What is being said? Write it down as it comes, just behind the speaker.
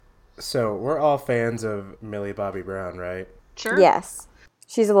So we're all fans of Millie Bobby Brown, right? Sure. Yes.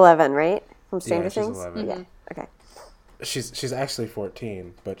 She's 11, right? From Yeah, Stranger she's Things? 11. Yeah. Okay. She's actually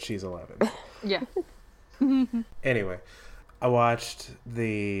 14, but she's 11. Yeah. Anyway, I watched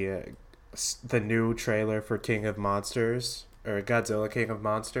the new trailer for King of Monsters, or Godzilla King of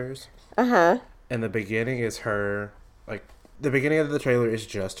Monsters. Uh-huh. And the beginning is her, like, the beginning of the trailer is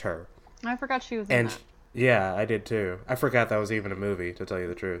just her. I forgot she was in that. Yeah, I did too. I forgot that was even a movie, to tell you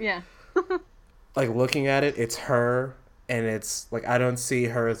the truth. Yeah. Like, looking at it, it's her, and it's, like, I don't see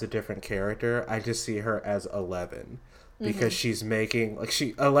her as a different character. I just see her as 11. Because she's making, like,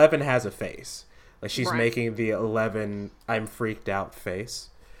 11 has a face. Like, she's making the 11 I'm freaked out face.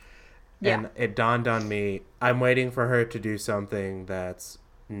 Yeah. And it dawned on me, I'm waiting for her to do something that's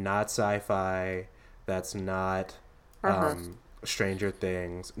not sci-fi, that's not Stranger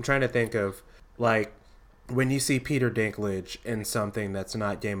Things. I'm trying to think of, like, when you see Peter Dinklage in something that's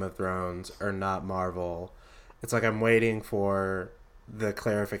not Game of Thrones or not Marvel, it's like I'm waiting for the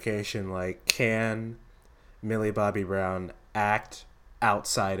clarification, like, can Millie Bobby Brown act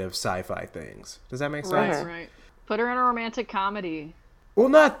outside of sci-fi things? Does that make sense? Right. Put her in a romantic comedy. Well,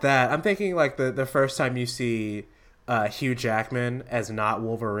 not that. I'm thinking, like, the first time you see Hugh Jackman as not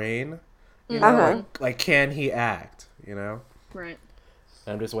Wolverine, you know, like, can he act, you know? Right.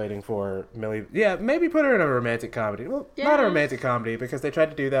 I'm just waiting for Millie. Yeah, maybe put her in a romantic comedy. Well, not a romantic comedy, because they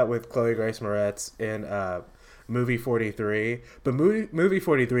tried to do that with Chloe Grace Moretz in movie 43. But movie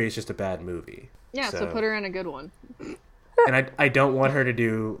 43 is just a bad movie. Yeah, so put her in a good one. And I don't want her to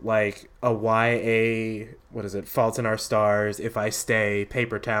do, like, a YA, what is it, Fault in Our Stars, If I Stay,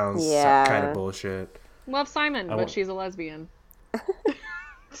 Paper Towns kind of bullshit. Love Simon, but she's a lesbian.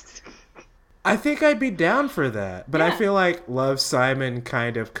 I think I'd be down for that, but I feel like Love, Simon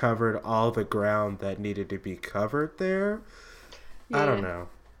kind of covered all the ground that needed to be covered there. Yeah. I don't know.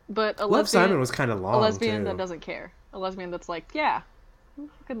 But Love, Simon was kind of long, a lesbian too. that doesn't care. A lesbian that's like, yeah, I'm a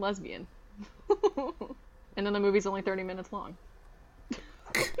fucking lesbian. And then the movie's only 30 minutes long.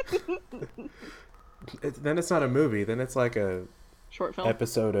 Then it's not a movie. Then it's like a short film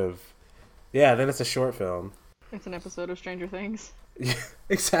episode of... Yeah, then it's a short film. It's an episode of Stranger Things. Yeah,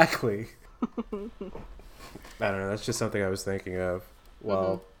 exactly. I don't know. That's just something I was thinking of.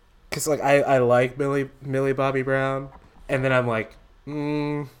 Well, because like I like Millie Bobby Brown, and then I'm like,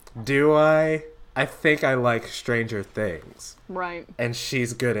 do I? I think I like Stranger Things. Right. And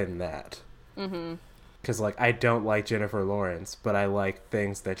she's good in that. Mm-hmm. Because like I don't like Jennifer Lawrence, but I like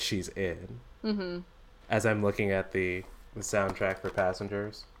things that she's in. Mm-hmm. As I'm looking at the soundtrack for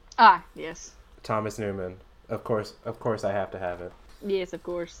Passengers. Ah, yes. Thomas Newman. Of course I have to have it. Yes, of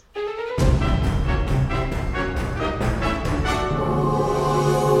course.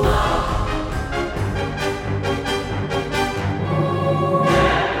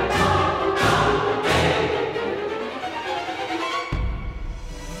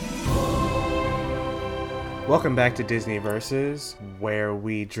 Welcome back to Disney Versus, where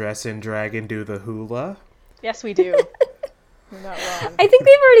we dress in drag and do the hula. Yes, we do. You're not wrong. I think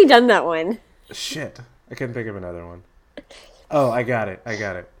we've already done that one. Shit. I couldn't think of another one. Oh, I got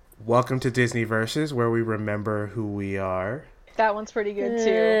it. Welcome to Disney Versus, where we remember who we are. That one's pretty good,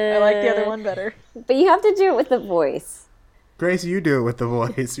 too. I like the other one better. But you have to do it with the voice. Grace, you do it with the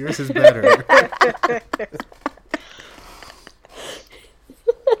voice. Yours is better.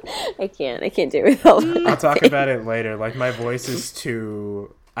 I can't do it with all that. I'll talk about it later. Like, my voice is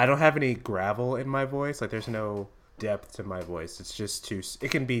too... I don't have any gravel in my voice. Like, there's no depth to my voice. It's just too... It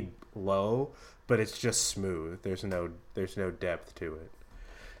can be low, but it's just smooth. There's no depth to it.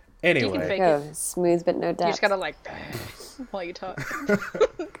 Anyway. You can fake it. Smooth but no depth. You just gotta, like, while you talk.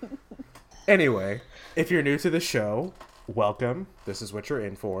 Anyway, if you're new to the show, welcome. This is what you're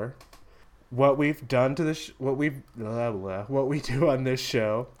in for. What we've done to what we do on this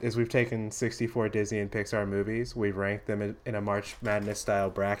show is we've taken 64 Disney and Pixar movies, we've ranked them in a March Madness style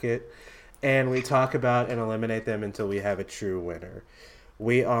bracket, and we talk about and eliminate them until we have a true winner.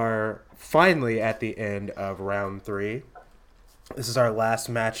 We are finally at the end of round 3. This is our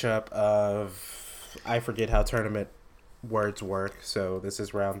last matchup of, I forget how tournament words work, so this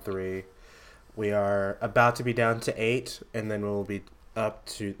is round 3. We are about to be down to 8, and then we'll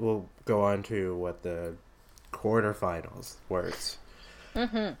go on to what the quarterfinals words.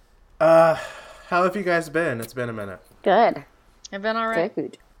 Mm-hmm. How have you guys been? It's been a minute. Good. I've been all right.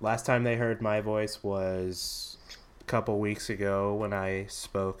 Good. Last time they heard my voice was a couple weeks ago when I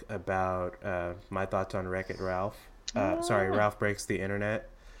spoke about my thoughts on Wreck-It Ralph. Ralph Breaks the Internet.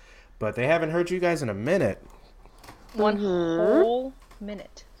 But they haven't heard you guys in a minute. One whole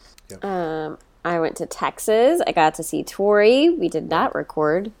minute. Yep. I went to Texas. I got to see Tori. We did not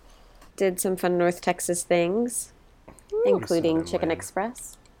record. Did some fun North Texas things, including Southern Chicken Land.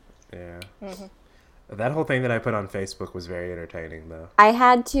 Express. Yeah. That whole thing that I put on Facebook was very entertaining, though. I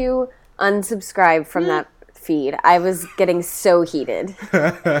had to unsubscribe from that feed. I was getting so heated.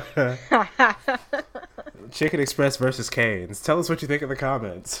 Chicken Express versus Cane's. Tell us what you think in the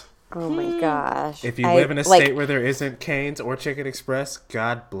comments. Oh my gosh. If you live in a state where there isn't Cane's or Chicken Express,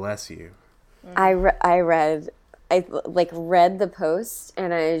 God bless you. I read the post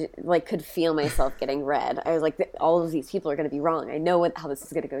and I could feel myself getting red. I was like, all of these people are going to be wrong. I know how this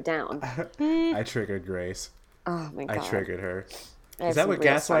is going to go down. I triggered Grace. Oh my god. I triggered her. I have Is that some what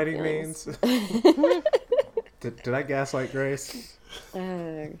real strong gaslighting feelings. means? Did I gaslight Grace?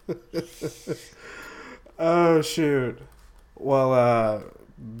 Oh, shoot. Well,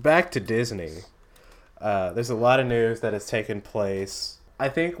 back to Disney. There's a lot of news that has taken place. I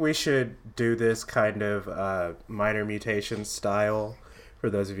think we should do this kind of minor mutation style for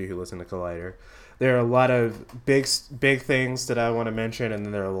those of you who listen to Collider. There are a lot of big things that I want to mention, and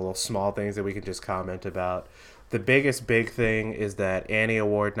then there are little small things that we can just comment about. The biggest big thing is that Annie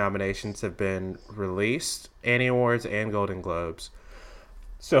Award nominations have been released. Annie Awards and Golden Globes.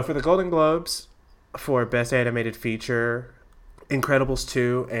 So for the Golden Globes, for Best Animated Feature, Incredibles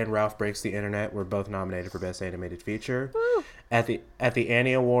 2 and Ralph Breaks the Internet were both nominated for Best Animated Feature. Woo. At the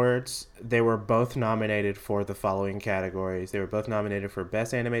Annie Awards, they were both nominated for the following categories. They were both nominated for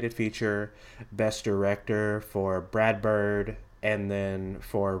Best Animated Feature, Best Director for Brad Bird, and then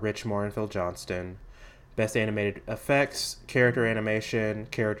for Rich Moore and Phil Johnston. Best Animated Effects, Character Animation,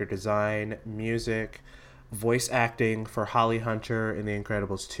 Character Design, Music, Voice Acting for Holly Hunter in The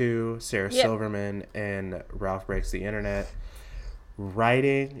Incredibles 2, Sarah Silverman in Ralph Breaks the Internet,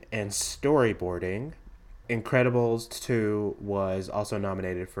 Writing and Storyboarding. Incredibles 2 was also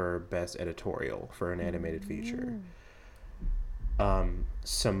nominated for Best Editorial for an animated feature.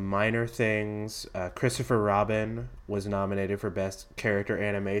 Some minor things. Christopher Robin was nominated for Best Character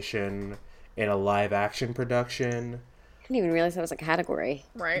Animation in a live-action production. I didn't even realize that was a category.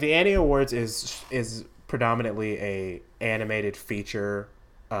 Right. The Annie Awards is predominantly a animated feature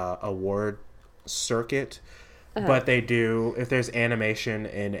award circuit. But they do, if there's animation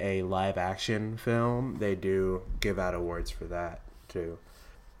in a live action film, they do give out awards for that too.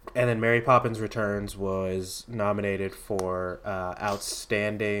 And then Mary Poppins Returns was nominated for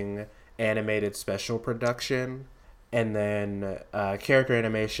Outstanding Animated Special Production. And then character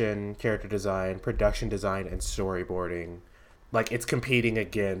animation, character design, production design, and storyboarding. Like, it's competing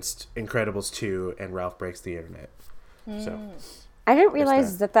against Incredibles 2 and Ralph Breaks the Internet. So I didn't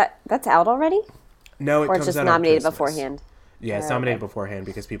realize that's out already? No, it or comes just out nominated on Christmas. beforehand. Yeah, it's nominated beforehand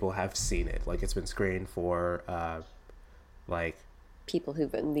because people have seen it. Like, it's been screened for, people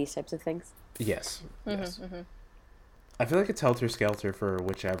who've written these types of things. Yes. Yes. I feel like it's Helter Skelter for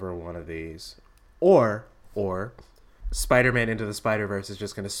whichever one of these. Or Spider-Man Into the Spider-Verse is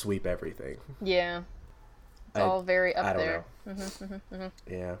just going to sweep everything. Yeah. It's all very up I don't there. know.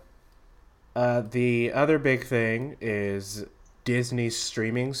 Yeah. The other big thing is Disney's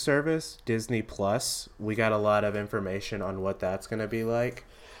streaming service, Disney Plus. We got a lot of information on what that's going to be like.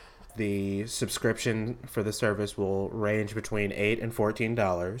 The subscription for the service will range between $8 and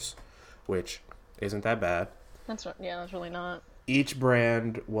 $14, which isn't that bad. That's really not. Each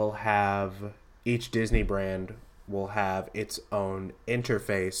Disney brand will have its own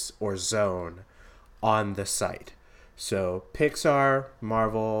interface or zone on the site. So Pixar,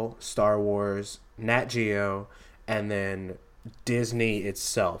 Marvel, Star Wars, Nat Geo, and then Disney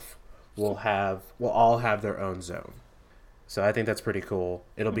itself will all have their own zone. So I think that's pretty cool.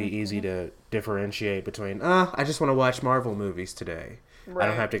 It'll be easy to differentiate between, I just want to watch Marvel movies today. Right. I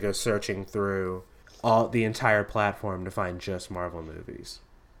don't have to go searching through the entire platform to find just Marvel movies.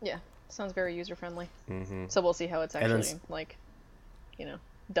 Yeah, sounds very user-friendly. Mm-hmm. So we'll see how it's actually,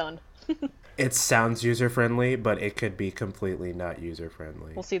 done. It sounds user-friendly, but it could be completely not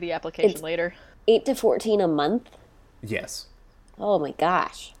user-friendly. We'll see the application later. 8 to 14 a month? Yes. Oh my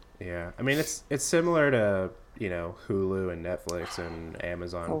gosh. Yeah. I mean, it's similar to, Hulu and Netflix and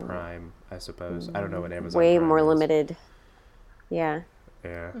Amazon Prime, I suppose. I don't know what Amazon Way Prime more is. limited. Yeah.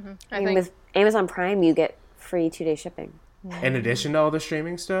 Yeah. Mm-hmm. I mean, with Amazon Prime, you get free 2-day shipping. In addition to all the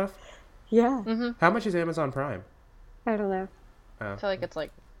streaming stuff? Yeah. Mm-hmm. How much is Amazon Prime? I don't know. I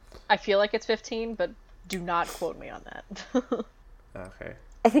feel like it's 15, but do not quote me on that. Okay.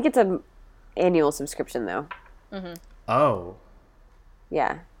 I think it's an annual subscription, though. Mm-hmm. Oh.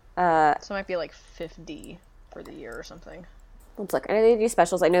 Yeah. So it might be like $50 for the year or something. Let's look. I know they do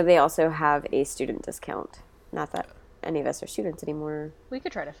specials. I know they also have a student discount. Not that any of us are students anymore. We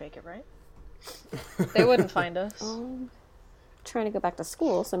could try to fake it, right? They wouldn't find us. trying to go back to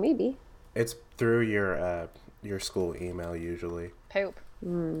school, so maybe. It's through your school email usually. Pope.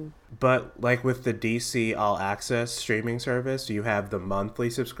 But like with the DC All Access streaming service, you have the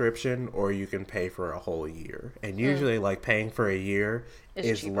monthly subscription or you can pay for a whole year. And usually like paying for a year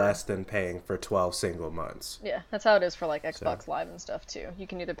is cheaper. less than paying for 12 single months. Yeah, that's how it is for like Xbox Live and stuff too. You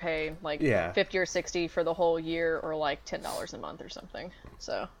can either pay like Yeah. 50 or 60 for the whole year or like $10 a month or something.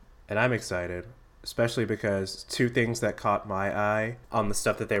 So, And I'm excited, especially because two things that caught my eye on the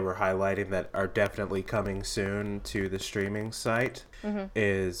stuff that they were highlighting that are definitely coming soon to the streaming site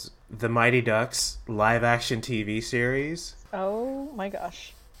is the Mighty Ducks live action TV series oh my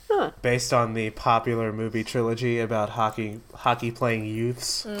gosh. based on the popular movie trilogy about hockey playing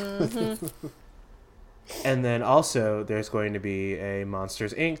youths. And then also there's going to be a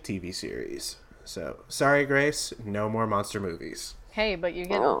Monsters Inc. TV series. So sorry, Grace, no more monster movies. Hey, but you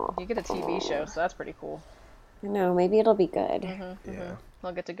get Oh. a TV show, so that's pretty cool. I know, maybe it'll be good. Yeah.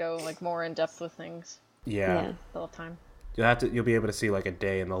 They'll get to go like more in depth with things. Yeah. They'll have time. You'll be able to see like a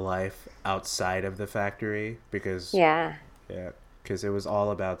day in the life outside of the factory because Yeah. because it was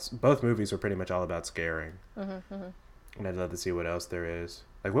all about both movies were pretty much all about scaring. And I'd love to see what else there is.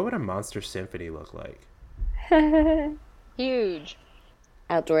 Like, what would a monster symphony look like? Huge.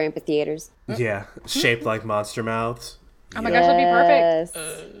 Outdoor amphitheaters. Yeah, shaped like monster mouths. Oh my gosh, that'd be perfect.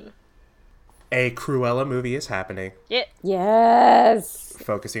 Yes. A Cruella movie is happening, Yeah. Yes.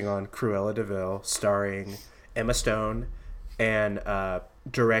 focusing on Cruella DeVille, starring Emma Stone, and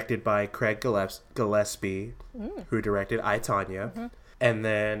directed by Craig Gillespie, who directed I, Tonya. And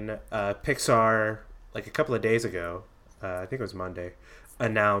then Pixar, like a couple of days ago, I think it was Monday,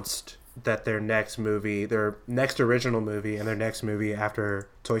 announced that their next original movie, and their next movie after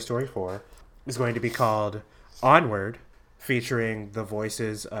Toy Story 4 is going to be called Onward, featuring the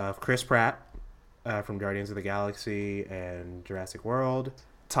voices of Chris Pratt from Guardians of the Galaxy and Jurassic World,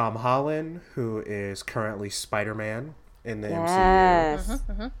 Tom Holland, who is currently Spider-Man in the MCU, Yes.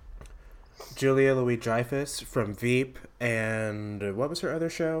 Julia Louis-Dreyfus from Veep, and what was her other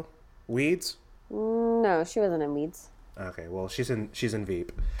show? Weeds? No, she wasn't in Weeds. Okay, well, she's in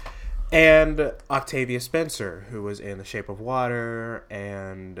Veep. And Octavia Spencer, who was in The Shape of Water,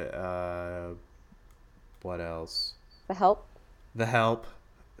 and what else? The Help. The Help.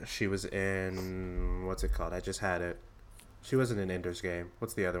 She was in, what's it called? I just had it. She wasn't in Ender's Game.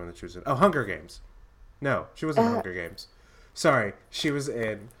 What's the other one that she was in? Oh, Hunger Games. No, she wasn't in Hunger Games. Sorry, she was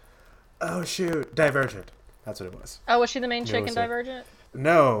in, oh shoot, Divergent. That's what it was. Oh, was she the main chick in was it? Divergent?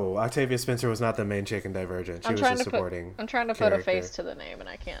 No, Octavia Spencer was not the main chick in Divergent. She was a supporting I'm trying to put a character. face to the name and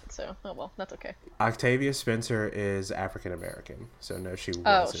I can't, so oh well, that's okay. Octavia Spencer is African American, so no, she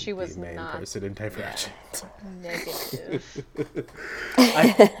wasn't she was the main not. person in Divergent. Negative.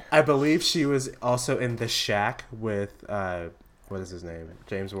 I believe she was also in The Shack with what is his name?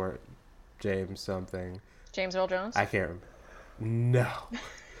 James something. James Earl Jones? I can't remember. No,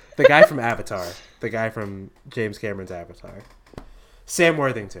 the guy from Avatar, the guy from James Cameron's Avatar, Sam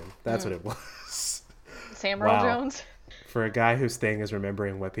Worthington. That's what it was. Sam Earl Wow. Jones? For a guy whose thing is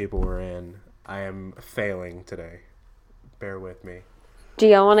remembering what people were in, I am failing today. Bear with me. Do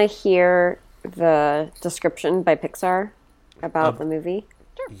y'all want to hear the description by Pixar about the movie?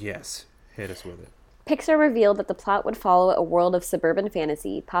 Yes, hit us with it. Pixar revealed that the plot would follow a world of suburban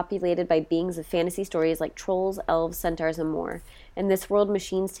fantasy, populated by beings of fantasy stories like trolls, elves, centaurs, and more. In this world,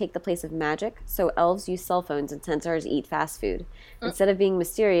 machines take the place of magic, so elves use cell phones and centaurs eat fast food. Instead of being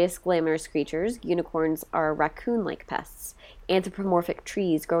mysterious, glamorous creatures, unicorns are raccoon-like pests. Anthropomorphic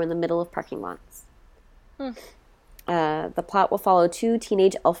trees grow in the middle of parking lots. The plot will follow two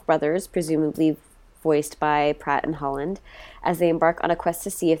teenage elf brothers, presumably voiced by Pratt and Holland, as they embark on a quest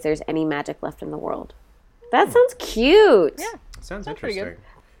to see if there's any magic left in the world. That sounds cute. Yeah. Sounds pretty good. interesting.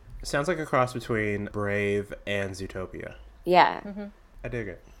 Sounds like a cross between Brave and Zootopia. Yeah. I dig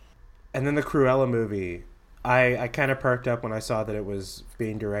it. And then the Cruella movie. I kind of perked up when I saw that it was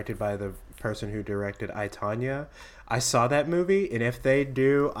being directed by the person who directed I, Tonya. I saw that movie, and if they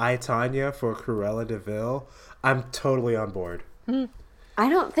do I, Tonya for Cruella DeVille, I'm totally on board. I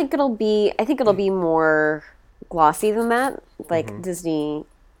don't think it'll be. I think it'll be more glossy than that. Like Disney.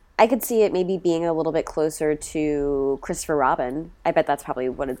 I could see it maybe being a little bit closer to Christopher Robin. I bet that's probably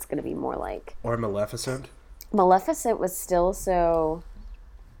what it's going to be more like. Or Maleficent. Maleficent was still so.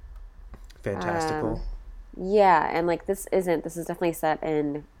 Fantastical. Yeah, and like this isn't. This is definitely set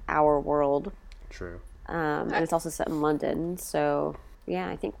in our world, True. and it's also set in London. So yeah,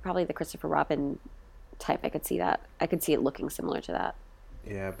 I think probably the Christopher Robin type. I could see that. I could see it looking similar to that.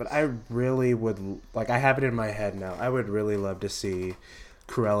 Yeah, but I really would, like, I have it in my head now. I would really love to see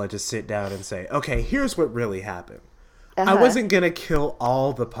Cruella just sit down and say, okay, here's what really happened. I wasn't gonna kill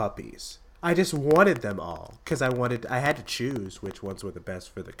all the puppies. I just wanted them all because I had to choose which ones were the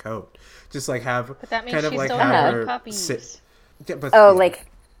best for the coat. Just like have But that means kind of she like still have had her puppies. sit. Yeah, but, Oh, yeah. like,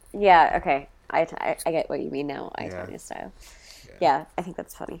 yeah, okay. I get what you mean now, Itonia style. Yeah, I think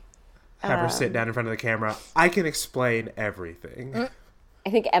that's funny. Have her sit down in front of the camera. I can explain everything. I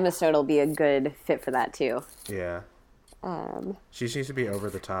think Emma Stone will be a good fit for that too. Yeah. She needs to be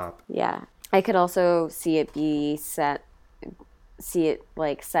over the top. Yeah. I could also see it set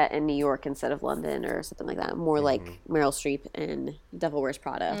in New York instead of London or something like that. More like Meryl Streep in Devil Wears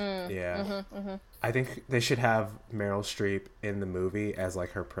Prada. Yeah. I think they should have Meryl Streep in the movie as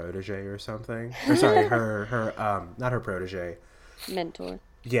like her protege or something. Or sorry, her not her protege. Mentor.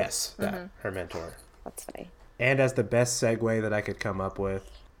 Yes, her mentor. That's funny. And as the best segue that I could come up with,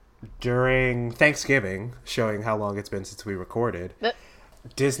 during Thanksgiving, showing how long it's been since we recorded,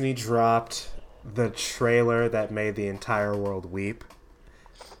 Disney dropped the trailer that made the entire world weep.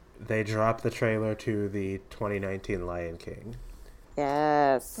 They dropped the trailer to the 2019 Lion King.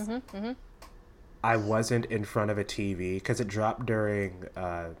 Yes. I wasn't in front of a TV because it dropped during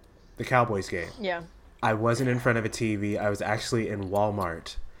the Cowboys game. Yeah. I wasn't in front of a TV. I was actually in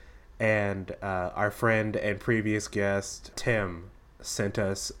Walmart. And our friend and previous guest, Tim, sent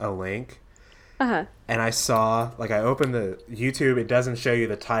us a link. And I saw, like, I opened the YouTube. It doesn't show you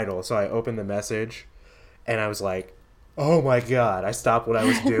the title. So I opened the message. And I was like, oh, my God. I stopped what I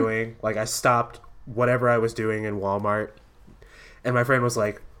was doing. Like, I stopped whatever I was doing in Walmart. And my friend was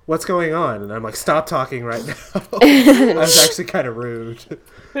like, what's going on? And I'm like, stop talking right now. I was actually kind of rude.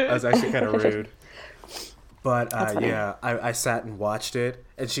 But yeah, I sat and watched it,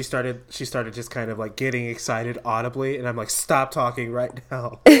 and she started just kind of like getting excited audibly, and I'm like, stop talking right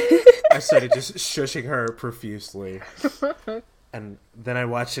now. I started just shushing her profusely, and then I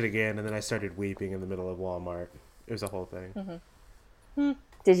watched it again, and then I started weeping in the middle of Walmart. It was a whole thing.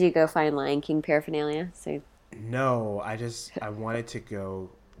 Did you go find Lion King paraphernalia? So No, I wanted to go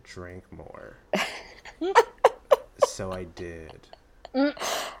drink more, so I did.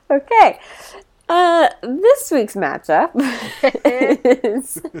 okay. This week's matchup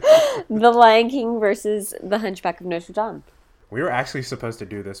is The Lion King versus The Hunchback of Notre Dame. We were actually supposed to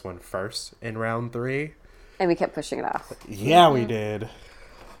do this one first in round 3. And we kept pushing it off. Yeah, we did.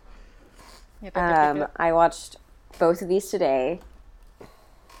 I watched both of these today.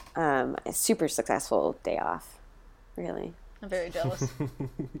 A super successful day off. Really. I'm very jealous.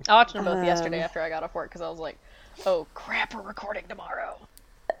 I watched them both yesterday after I got off work because I was like, oh crap, we're recording tomorrow.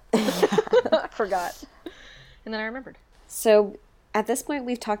 I forgot. And then I remembered. So at this point,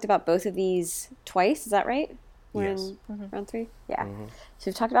 we've talked about both of these twice. Is that right? We're Yes. in round 3? Yeah. So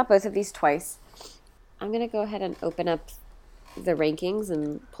we've talked about both of these twice. I'm going to go ahead and open up the rankings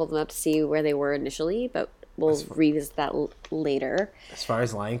and pull them up to see where they were initially, but we'll revisit that later. As far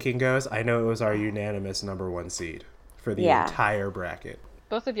as Lion King goes, I know it was our unanimous number 1 seed for the entire bracket.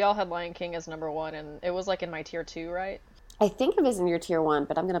 Both of y'all had Lion King as number 1, and it was like in my tier 2, right? I think it was in your tier 1,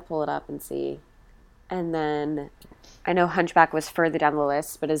 but I'm going to pull it up and see. And then I know Hunchback was further down the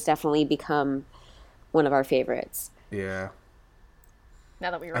list, but has definitely become one of our favorites. Yeah. Now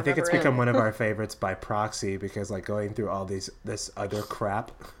that we remember I think it's it. become one of our favorites by proxy because like going through all this other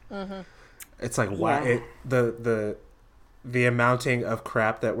crap. It's like why the amounting of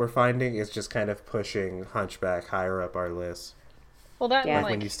crap that we're finding is just kind of pushing Hunchback higher up our list. Well, that Yeah. and, Like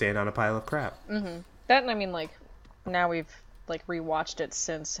like when you stand on a pile of crap. that, and I mean, like now we've like rewatched it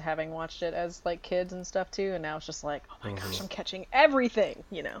since having watched it as like kids and stuff too, and now it's just like, oh my gosh, I'm catching everything,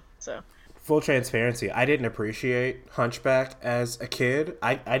 you know. So Full transparency, I didn't appreciate Hunchback as a kid.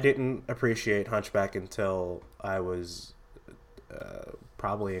 I didn't appreciate Hunchback until I was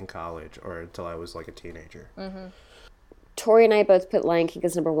probably in college or until I was like a teenager. Tori and I both put Lion King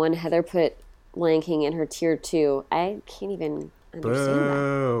as number 1. Heather put Lion King in her tier 2. I can't even understand that.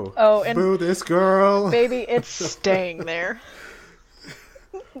 Boo! Oh, and Boo this girl! baby, it's staying there.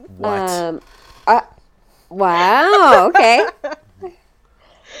 What? Wow, okay.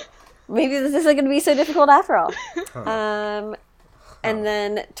 Maybe this isn't going to be so difficult after all. And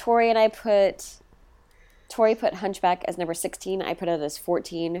then Tori and I Tori put Hunchback as number 16. I put it as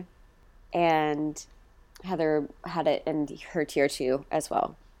 14. And Heather had it in her tier 2 as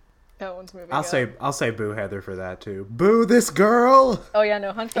well. That one's moving I'll up. say boo Heather for that too. Boo this girl! Oh yeah,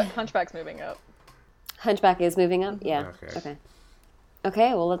 no, Hunchback's moving up. Hunchback is moving up? Yeah. Okay. Okay,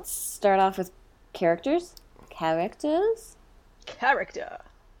 well, let's start off with characters. Character.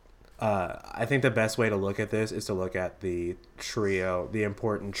 I think the best way to look at this is to look at the trio, the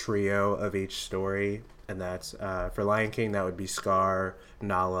important trio of each story. And that's, for Lion King, that would be Scar,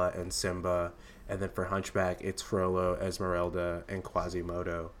 Nala, and Simba. And then for Hunchback, it's Frollo, Esmeralda, and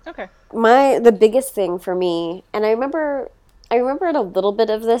Quasimodo. Okay. The biggest thing for me, and I remembered a little bit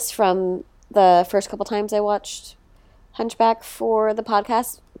of this from the first couple times I watched Hunchback for the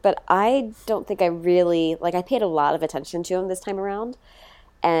podcast, but I don't think I really, like, I paid a lot of attention to him this time around,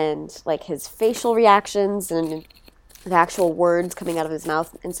 and like his facial reactions and the actual words coming out of his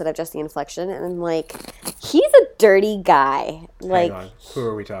mouth instead of just the inflection, and like, he's a dirty guy. Like, Hang on. Who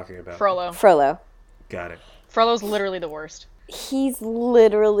are we talking about? Frollo. Got it. Frollo's literally the worst. He's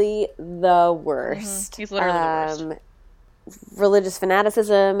literally the worst. He's literally the worst. Religious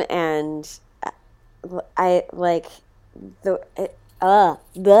fanaticism and I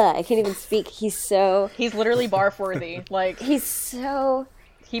can't even speak. He's literally barf worthy. Like, he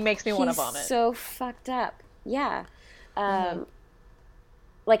makes me want to vomit. So fucked up. Yeah.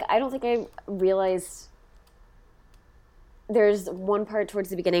 Like, I don't think I realized there's one part towards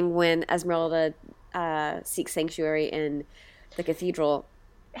the beginning when Esmeralda seeks sanctuary in the cathedral,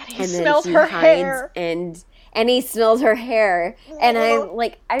 and he smells her hair, and he smells her hair, and I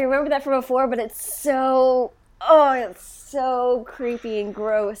remember that from before, but it's so creepy and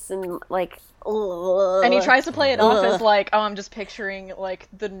gross, and like, ugh. And he tries to play it off as like, oh, I'm just picturing like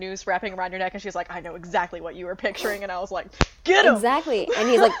the noose wrapping around your neck, and she's like, I know exactly what you were picturing, and I was like, get him! Exactly. And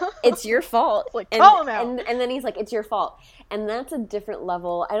he's like, it's your fault. Like, call him out. And then he's like, it's your fault. And that's a different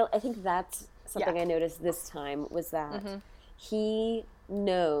level. I think that's something I noticed this time, was that he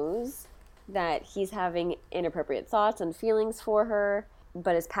knows that he's having inappropriate thoughts and feelings for her,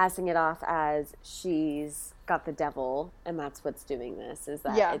 but is passing it off as she's got the devil, and that's what's doing this, is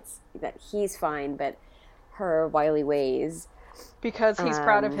that it's that he's fine, but her wily ways. Because he's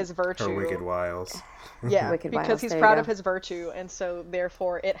proud of his virtue. Her wicked wiles. Yeah, wicked because wiles. he's There proud you of his virtue, and so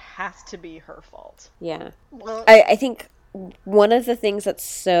therefore it has to be her fault. Yeah. I think one of the things that's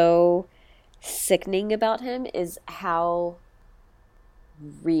so sickening about him is how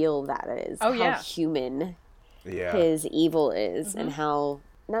real that is. Oh, how human his evil is, and how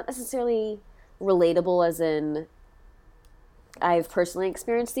not necessarily relatable as in I've personally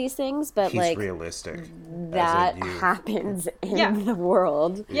experienced these things, but he's like realistic. that happens in the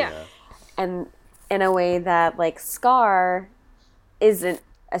world. Yeah. And in a way that like Scar isn't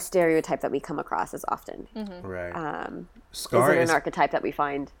a stereotype that we come across as often. Right. Scar isn't an archetype that we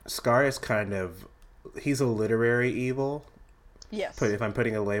find. Scar is kind of, he's a literary evil. Yes. But if I'm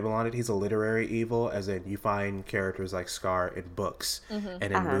putting a label on it, he's a literary evil, as in you find characters like Scar in books and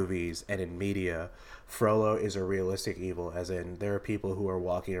in movies and in media. Frollo is a realistic evil, as in there are people who are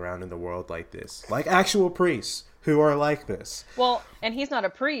walking around in the world like this, like actual priests who are like this. Well, and he's not a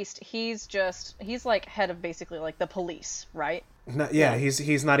priest. He's like head of basically like the police, right?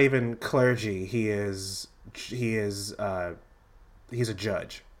 He's not even clergy. He's a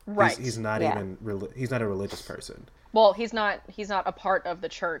judge. Right. He's not even he's not a religious person. Well, he's not a part of the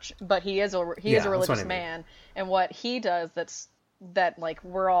church, but he is a religious man, and what he does that like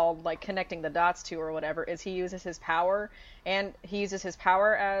we're all like connecting the dots to or whatever is he uses his power, and he uses his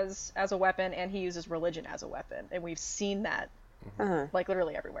power as a weapon, and he uses religion as a weapon, and we've seen that like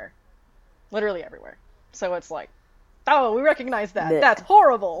literally everywhere. So it's like, oh, we recognize that. That's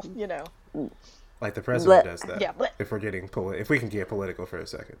horrible, you know. Like the president does that. Yeah. If we can get political for a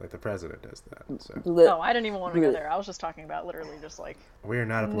second, like the president does that. So. No, I didn't even want to go there. I was just talking about literally just like, we are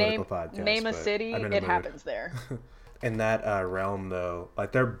not a political podcast. Name a city, it happens there. In that realm, though,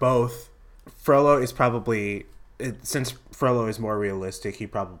 like they're both. Frollo is probably, since Frollo is more realistic, he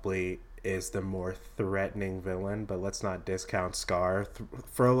probably is the more threatening villain. But let's not discount Scar.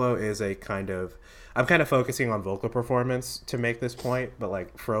 Frollo is a kind of. I'm kind of focusing on vocal performance to make this point, but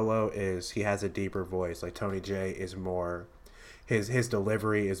like Frollo he has a deeper voice. Like Tony Jay is more, his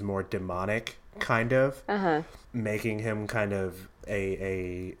delivery is more demonic, kind of, making him kind of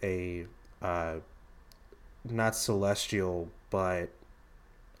a not celestial, but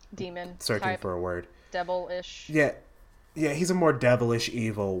demon. Searching type, for a word. Devilish. Yeah, he's a more devilish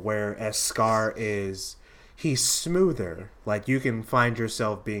evil, whereas Scar is. He's smoother. Like, you can find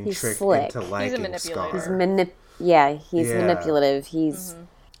yourself being tricked slick. into liking Scar. He's manipulative. He's...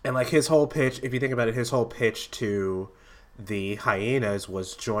 And, like, his whole pitch, if you think about it, his whole pitch to the hyenas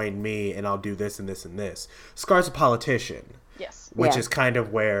was, join me and I'll do this and this and this. Scar's a politician. Yes. Which is kind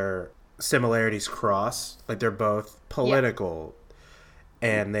of where similarities cross. Like, they're both political.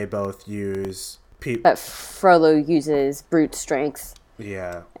 And they both use... But Frollo uses brute strength.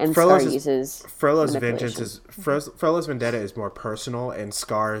 Yeah, and Scar uses Frollo's Frollo's vendetta is more personal, and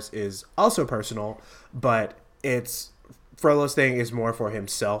Scar's is also personal, but Frollo's thing is more for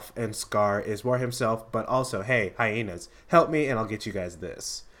himself, and Scar is more himself, but also, hey, hyenas, help me, and I'll get you guys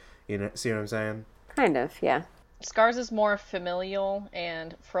this. You know, see what I'm saying? Kind of, yeah. Scar's is more familial,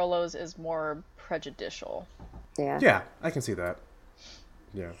 and Frollo's is more prejudicial. Yeah. Yeah, I can see that.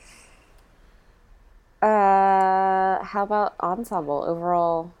 Yeah. How about ensemble?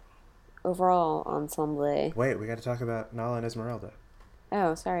 Overall ensemble. Wait, we got to talk about Nala and Esmeralda.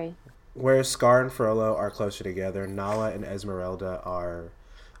 Oh, sorry. Whereas Scar and Frollo are closer together, Nala and Esmeralda are,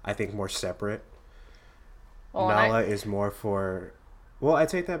 I think, more separate. Well, Nala is more for... Well, I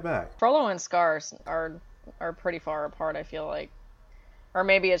take that back. Frollo and Scar are pretty far apart, I feel like. Or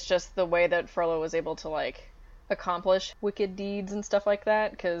maybe it's just the way that Frollo was able to, like, accomplish wicked deeds and stuff like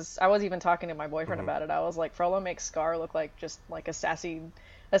that. Because I was even talking to my boyfriend about it. I was like, Frollo makes Scar look like just, like, a sassy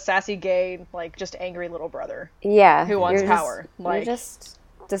gay, like, just angry little brother. Yeah. Who wants power. You're just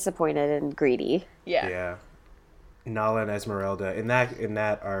disappointed and greedy. Yeah. Yeah. Nala and Esmeralda, in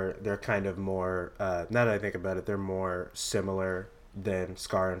that are, they're kind of more, now that I think about it, they're more similar than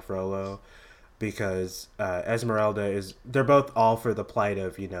Scar and Frollo, because Esmeralda they're both all for the plight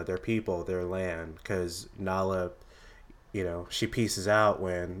of, you know, their people, their land, because Nala, you know, she pieces out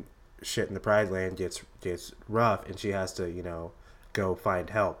when shit in the Pride Land gets rough, and she has to, you know, go find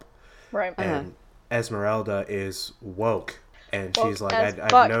help. Right. And Esmeralda is woke, and she's like,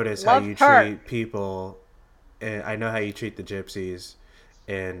 I've noticed how you treat people, and I know how you treat the gypsies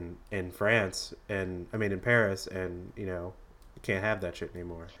in France, and I mean in Paris, and, you know, can't have that shit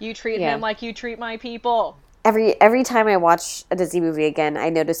anymore. You treat him like you treat my people. Every time I watch a Disney movie again, I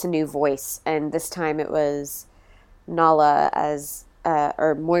notice a new voice, and this time it was Nala as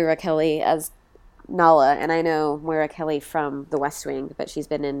or Moira Kelly as Nala, and I know Moira Kelly from The West Wing, but she's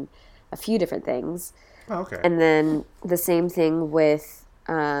been in a few different things. Oh, okay. And then the same thing with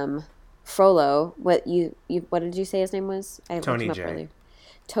Frollo. What did you say his name was? I Tony J.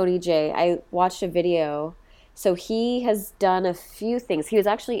 Tony J. I watched a video. So he has done a few things. He was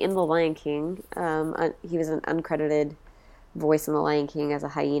actually in The Lion King. He was an uncredited voice in The Lion King as a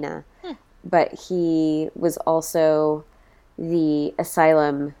hyena. But he was also the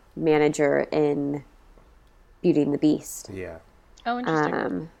asylum manager in Beauty and the Beast. Yeah. Oh,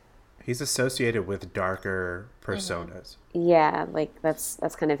 interesting. He's associated with darker personas. Yeah, like that's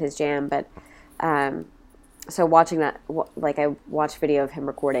kind of his jam. But so watching that, like I watched video of him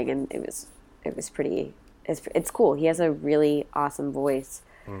recording, and it was pretty. It's cool. He has a really awesome voice.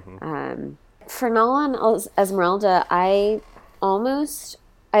 For Nala and Esmeralda, I watched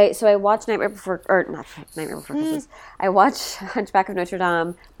Nightmare Before Christmas. I watched Hunchback of Notre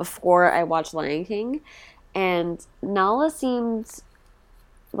Dame before I watched Lion King, and Nala seemed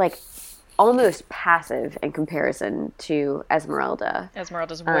like almost passive in comparison to Esmeralda.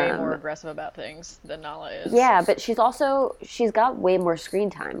 Esmeralda's way more aggressive about things than Nala is. Yeah, but she's got way more screen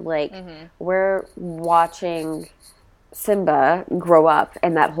time. Like, we're watching Simba grow up,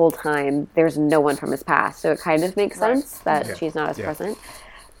 and that whole time there's no one from his past. So it kind of makes sense that she's not as present.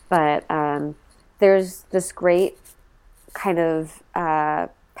 But there's this great kind of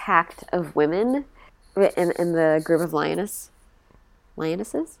pact of women in the group of lionesses.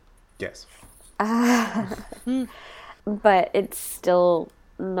 Yes. But it's still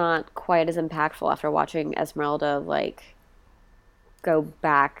not quite as impactful after watching Esmeralda, like, go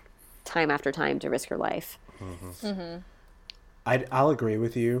back time after time to risk her life. I'll agree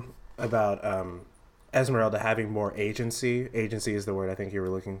with you about Esmeralda having more agency. Agency is the word I think you were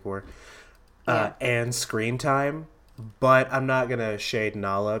looking for. And screen time. But I'm not going to shade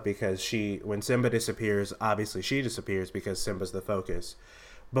Nala, because when Simba disappears, obviously she disappears because Simba's the focus.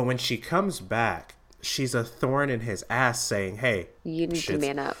 But when she comes back, she's a thorn in his ass, saying, hey, you need to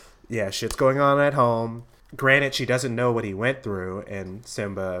man up. Yeah, shit's going on at home. Granted, she doesn't know what he went through, and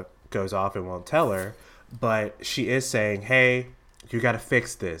Simba goes off and won't tell her. But she is saying, hey, you got to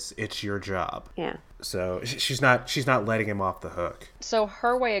fix this. It's your job. Yeah. So she's not letting him off the hook. So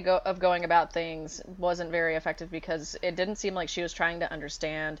her way of going about things wasn't very effective, because it didn't seem like she was trying to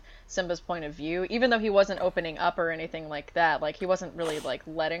understand Simba's point of view, even though he wasn't opening up or anything like that. Like, he wasn't really, like,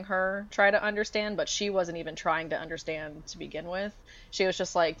 letting her try to understand, but she wasn't even trying to understand to begin with. She was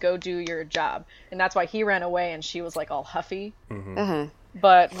just like, go do your job. And that's why he ran away, and she was, like, all huffy.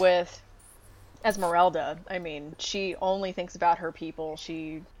 But with Esmeralda, I mean, she only thinks about her people.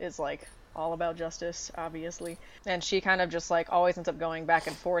 She is, like, all about justice, obviously, and she kind of just, like, always ends up going back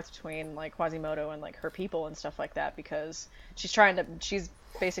and forth between, like, Quasimodo and, like, her people and stuff like that, because she's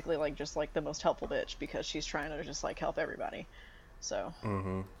basically, like, just, like, the most helpful bitch, because she's trying to just, like, help everybody. So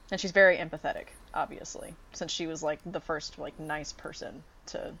and she's very empathetic, obviously, since she was, like, the first, like, nice person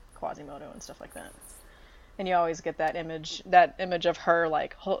to Quasimodo and stuff like that. And you always get that image of her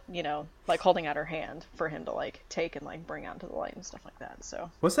like like holding out her hand for him to like take and like bring out to the light and stuff like that.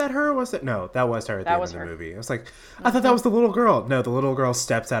 So was that her? Or was it no? That was her at the end of the her. movie. I was like, I thought that was the little girl. No, the little girl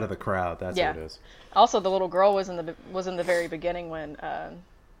steps out of the crowd. That's what it is. Also, the little girl was in the very beginning when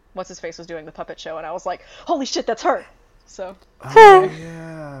what's his face was doing the puppet show, and I was like, holy shit, that's her. So. Oh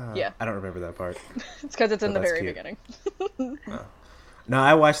yeah. Yeah. I don't remember that part. It's because it's in the very beginning. Oh. No,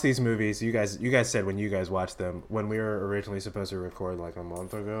 I watched these movies. You guys said when you guys watched them, when we were originally supposed to record like a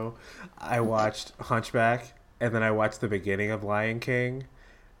month ago, I watched Hunchback, and then I watched the beginning of Lion King,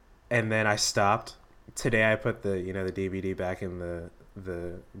 and then I stopped. Today I put the the DVD back in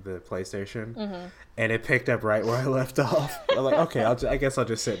the PlayStation, and it picked up right where I left off. I'm like, okay, I guess I'll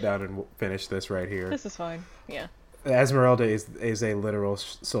just sit down and finish this right here. This is fine. Yeah. Esmeralda is a literal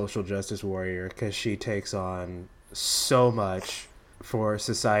social justice warrior because she takes on so much for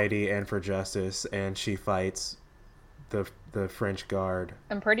society and for justice, and she fights the French Guard.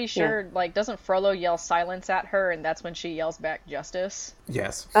 I'm pretty sure, like, doesn't Frollo yell silence at her, and that's when she yells back justice?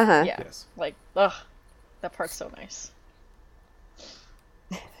 Yes. Uh-huh. Yeah. Yes. Like, ugh, that part's so nice.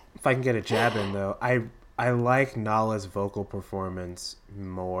 If I can get a jab in, though, I like Nala's vocal performance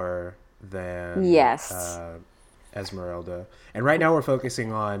more than Esmeralda. And right now we're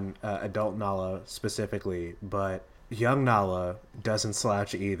focusing on adult Nala specifically, but young Nala doesn't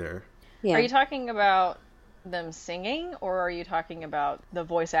slouch either. Yeah. Are you talking about them singing, or are you talking about the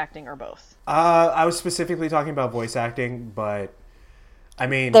voice acting, or both? I was specifically talking about voice acting, but I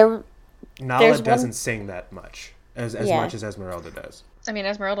mean, Nala doesn't sing that much as much as Esmeralda does. I mean,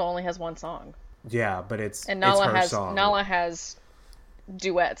 Esmeralda only has one song. Yeah, but it's her song. Nala has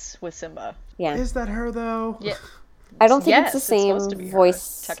duets with Simba. Yeah. Is that her though? Yeah. I don't think it's the same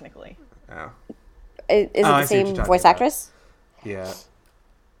voice. Her, technically. Oh. Is it the same voice actress? Yeah.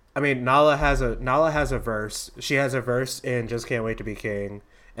 I mean, Nala has a verse. She has a verse in Just Can't Wait to Be King,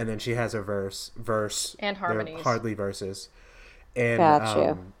 and then she has a verse and harmonies. They're hardly verses.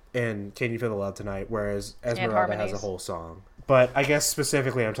 And and Can You Feel the Love Tonight, whereas Esmeralda has a whole song. But I guess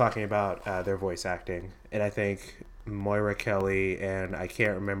specifically I'm talking about their voice acting, and I think Moira Kelly and I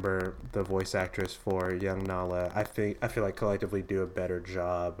can't remember the voice actress for young Nala. I feel like collectively do a better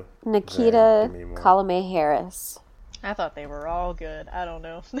job. Nikita Colomé Harris. I thought they were all good. I don't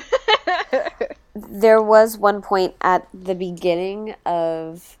know. There was one point at the beginning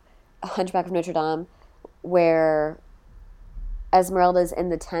of Hunchback of Notre Dame where Esmeralda's in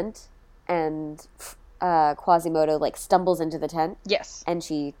the tent and Quasimodo like stumbles into the tent. Yes. And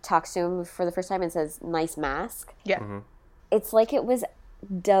she talks to him for the first time and says, "Nice mask." Yeah. Mm-hmm. It's like it was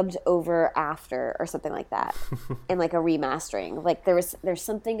dubbed over after or something like that in like a remastering. Like there's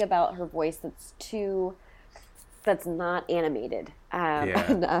something about her voice that's not animated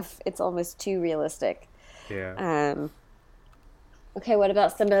enough. It's almost too realistic. Yeah. Okay, what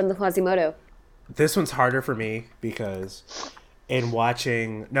about Simba and the Quasimodo? This one's harder for me because I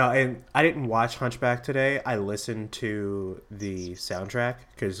didn't watch Hunchback today. I listened to the soundtrack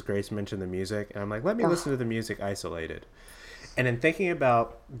because Grace mentioned the music, and I'm like, let me listen to the music isolated. And in thinking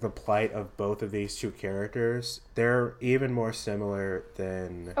about the plight of both of these two characters, they're even more similar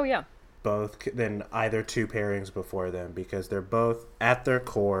than than either two pairings before them, because they're both, at their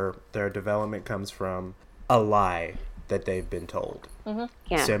core, their development comes from a lie that they've been told. Mm-hmm.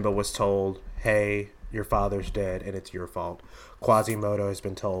 Yeah. Simba was told, hey, your father's dead and it's your fault. Quasimodo has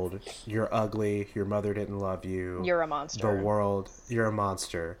been told, you're ugly, your mother didn't love you. You're a monster. You're a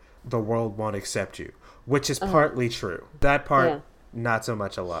monster. The world won't accept you. Which is partly true. That part, not so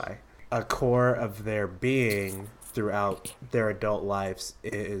much a lie. A core of their being throughout their adult lives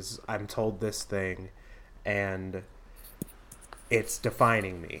is, I'm told this thing and it's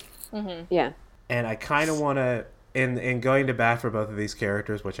defining me. Mm-hmm. Yeah. And I kind of want to, in going to bat for both of these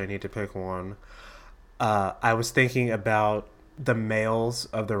characters, which I need to pick one, I was thinking about the males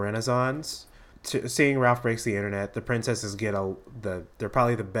of the Renaissance. Seeing Ralph Breaks the Internet, the princesses get they're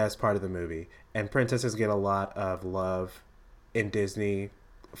probably the best part of the movie, and princesses get a lot of love in Disney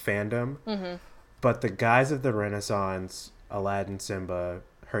fandom. Mm-hmm. But the guys of the Renaissance, Aladdin, Simba,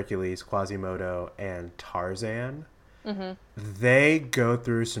 Hercules, Quasimodo, and Tarzan, they go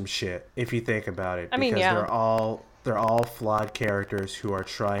through some shit if you think about it. They're all flawed characters who are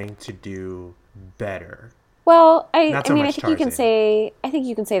trying to do better. Well, I think Tarzan. you can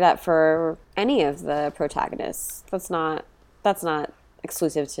say that for any of the protagonists. That's not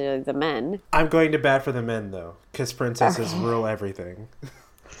exclusive to the men. I'm going to bat for the men though, because princesses rule everything.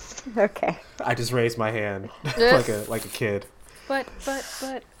 Okay. I just raised my hand like a kid. But.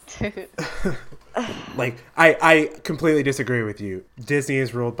 Like I completely disagree with you. Disney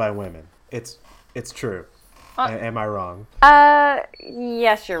is ruled by women. It's true. Am I wrong?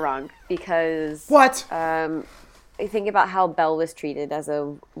 Yes, you're wrong because What? think about how Belle was treated as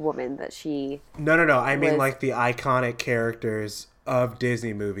a woman that she. No. I mean, like, the iconic characters of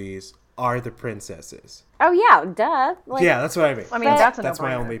Disney movies are the princesses. Oh yeah, duh. Like, Yeah, that's what I mean. I mean, that's a That's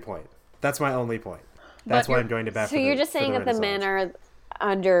my no-brainer. only point. That's my only point. That's But why I'm going to bat So for you're the, just for saying that the men Renaissance.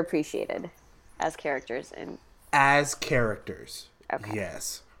 are underappreciated as characters, and As characters. Okay.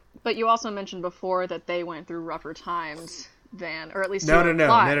 Yes. But you also mentioned before that they went through rougher times than, or at least No. you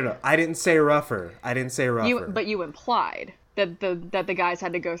implied. No. I didn't say rougher. But you implied that the guys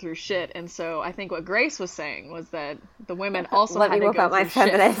had to go through shit, and so I think what Grace was saying was that the women also let had me to whip go out my through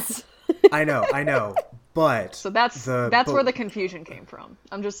shit. feminist. I know. But So that's where the confusion came from.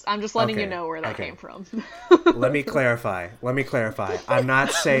 I'm just letting you Okay, know where that okay. came from. let me clarify. I'm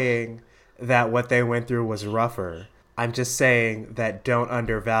not saying that what they went through was rougher. I'm just saying that don't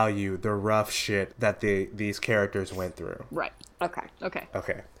undervalue the rough shit that these characters went through. Right. Okay.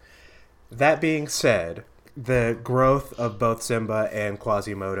 Okay. That being said, the growth of both Simba and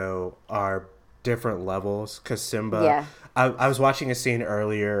Quasimodo are different levels because Simba. Yeah. I was watching a scene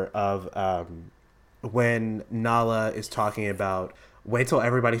earlier of when Nala is talking about wait till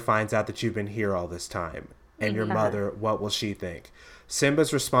everybody finds out that you've been here all this time and your mother, what will she think?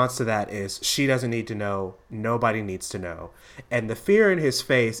 Simba's response to that is she doesn't need to know, nobody needs to know. And the fear in his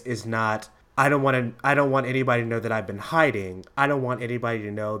face is not I don't want anybody to know that I've been hiding. I don't want anybody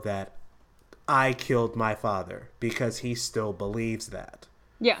to know that I killed my father because he still believes that.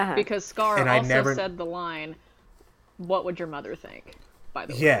 Yeah, because Scar And I also never- said the line, "What would your mother think?" By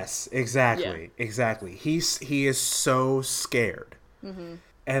the way. Yes, exactly. He is so scared.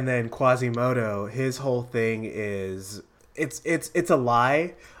 And then Quasimodo, his whole thing is it's a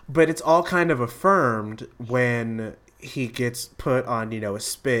lie, but it's all kind of affirmed when he gets put on, a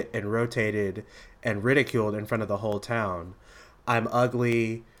spit and rotated and ridiculed in front of the whole town. I'm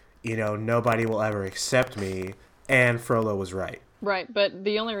ugly, nobody will ever accept me, and Frollo was right. Right, but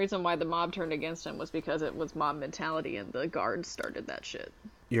the only reason why the mob turned against him was because it was mob mentality and the guards started that shit.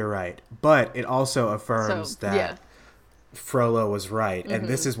 You're right. But it also affirms that yeah. Frollo was right. And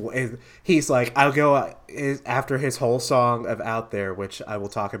this is, he's like, I'll go, after his whole song of Out There, which I will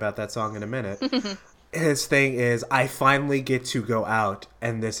talk about that song in a minute. His thing is, I finally get to go out,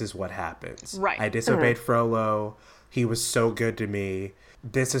 and this is what happens. Right. I disobeyed Frollo. He was so good to me.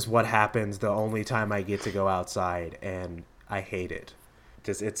 This is what happens the only time I get to go outside, and I hate it.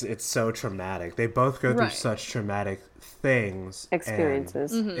 Just it's so traumatic. They both go through Right. such traumatic things,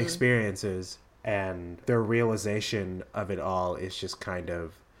 Experiences. and experiences, and their realization of it all is just kind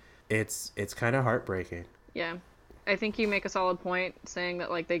of, it's kind of heartbreaking. Yeah. I think you make a solid point saying that,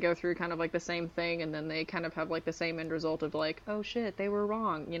 like, they go through kind of, like, the same thing and then they kind of have, like, the same end result of, like, oh shit, they were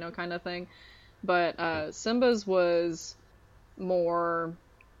wrong, kind of thing. But Simba's was more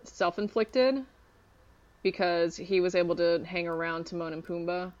self-inflicted because he was able to hang around Timon and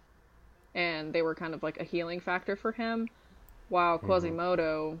Pumbaa and they were kind of like a healing factor for him, while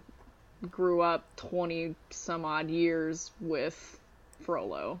Quasimodo grew up 20 some odd years with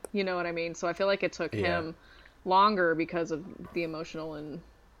Frollo. You know what I mean? So I feel like it took him longer because of the emotional and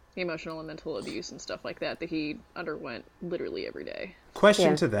mental abuse and stuff like that he underwent literally every day.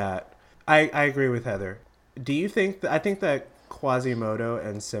 Question Yeah. to that. I agree with Heather. Do you think I think that Quasimodo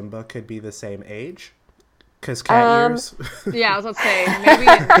and Simba could be the same age? Because cat years. Yeah, I was about to say, maybe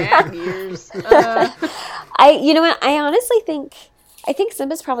in that years. You know what? I think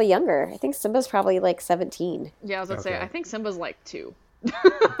Simba's probably younger. I think Simba's probably like 17. Yeah, I was about to say, Okay. I think Simba's like 2.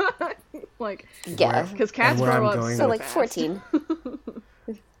 Like, Yeah. because cats And where grow I'm up going so So like fast. 14.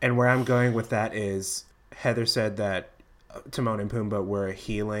 And where I'm going with that is Heather said that Timon and Pumbaa were a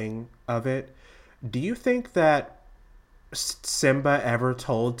healing of it. Do you think that Simba ever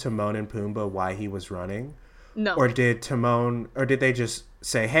told Timon and Pumbaa why he was running? No. Or did they just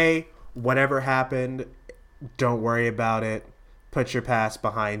say, hey, whatever happened, don't worry about it. Put your past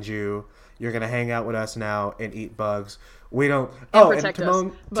behind you. You're going to hang out with us now and eat bugs. We don't... And protect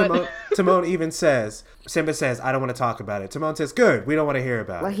Timon, us, but- Timon even says, Simba says, I don't want to talk about it. Timon says, good, we don't want to hear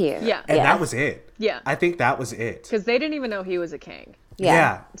about We're it. here. Yeah. And yeah. that was it. Yeah. I think that was it. Because they didn't even know he was a king.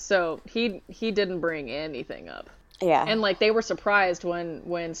 Yeah. So he didn't bring anything up. Yeah. And, like, they were surprised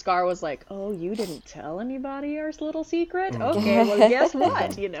when Scar was like, oh, you didn't tell anybody our little secret? Okay, well, guess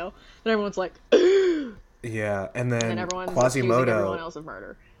what? And everyone's like, Yeah, and then and everyone's accusing everyone Quasimodo. else of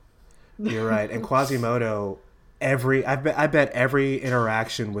murder. You're right. And Quasimodo, I bet every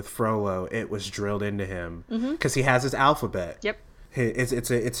interaction with Frollo, it was drilled into him because he has his alphabet. Yep.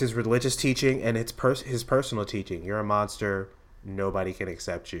 It's his religious teaching and it's his personal teaching. You're a monster. nobody can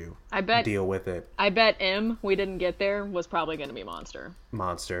accept you. I bet. Deal with it. I bet we didn't get there, was probably going to be Monster.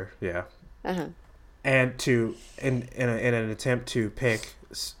 Monster, yeah. Uh-huh. And in an attempt to pick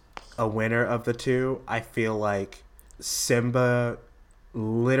a winner of the two, I feel like Simba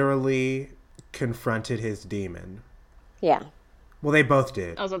literally confronted his demon. Yeah. Well, they both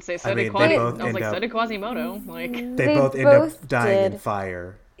did. I was about to say, so did Quasimodo. Like they both end up dying in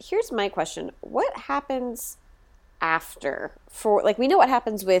fire. Here's my question: what happens after? We know what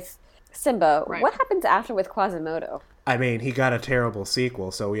happens with Simba. Right. What happens after with Quasimodo? I mean, he got a terrible sequel,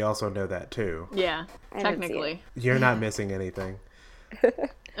 so we also know that too. Yeah, technically. You're not missing anything.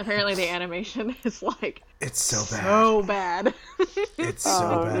 Apparently the animation is like... It's so bad. So bad. It's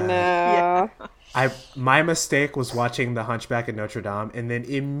so bad. No. Yeah. My mistake was watching The Hunchback of Notre Dame and then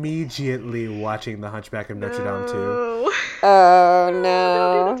immediately watching The Hunchback of Notre Dame too. Oh, no.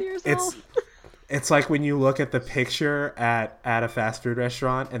 Don't do that to yourself. It's like when you look at the picture at a fast food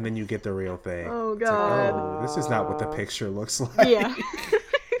restaurant and then you get the real thing. Oh, God. It's like, oh, this is not what the picture looks like. Yeah.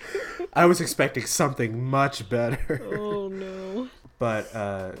 I was expecting something much better. Oh, no. But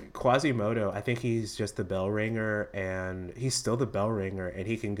Quasimodo, I think he's just the bell ringer, and he's still the bell ringer, and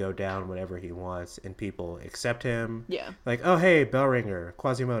he can go down whenever he wants, and people accept him. Yeah. Like, oh, hey, bell ringer,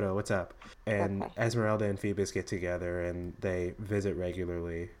 Quasimodo, what's up? And Esmeralda and Phoebus get together, and they visit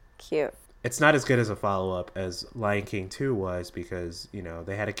regularly. Cute. It's not as good as a follow-up as Lion King 2 was because,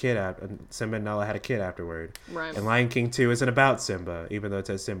 they had a kid Simba and Nala had a kid afterward. Right. And Lion King 2 isn't about Simba, even though it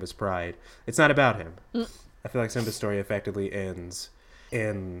says Simba's pride. It's not about him. I feel like Simba's story effectively ends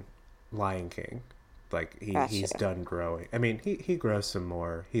in Lion King. Like, he's done growing. I mean, he grows some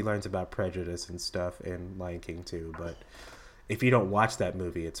more. He learns about prejudice and stuff in Lion King 2, but if you don't watch that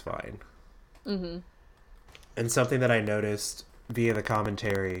movie, it's fine. Mm-hmm. And something that I noticed via the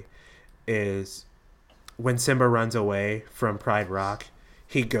commentary is when Simba runs away from Pride Rock,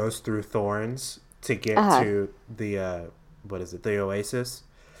 he goes through thorns to get to the the oasis.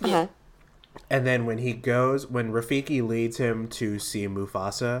 Uh-huh. And then when Rafiki leads him to see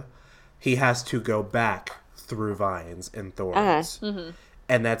Mufasa, he has to go back through vines and thorns. Mm-hmm.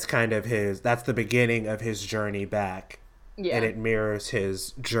 And that's kind of that's the beginning of his journey back. Yeah. And it mirrors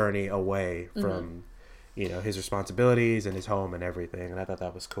his journey away from his responsibilities and his home and everything. And I thought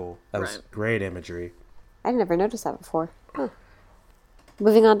that was cool. That was great imagery. I'd never noticed that before. Huh.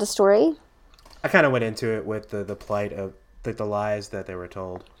 Moving on to story. I kind of went into it with the plight of the lies that they were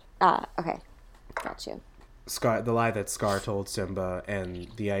told. Okay. Got you. The lie that Scar told Simba and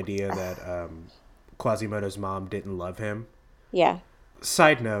the idea that Quasimodo's mom didn't love him. Yeah.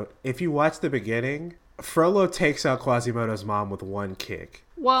 Side note, if you watch the beginning, Frollo takes out Quasimodo's mom with one kick.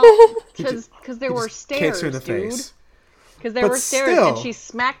 Well, because there were stairs, kicks her in the dude. face. Because there were stairs, and she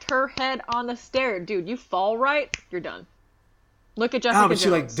smacked her head on the stair. Dude, you fall right, you're done. Look at Jessica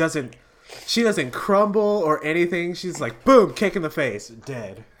Jones. She doesn't crumble or anything. She's like, boom, kick in the face,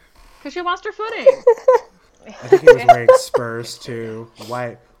 dead. Because she lost her footing. I think he was wearing spurs too.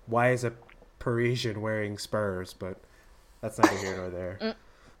 Why is a Parisian wearing spurs? But that's neither here nor there.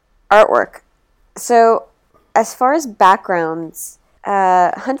 Artwork. So, as far as backgrounds,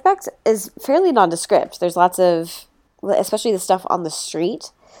 Hunchback is fairly nondescript. There's lots of, especially the stuff on the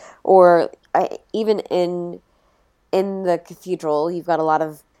street, or even in the cathedral, you've got a lot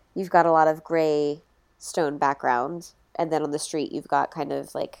of gray stone background, and then on the street you've got kind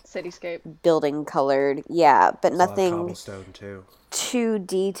of like cityscape, building colored, but nothing cobblestone too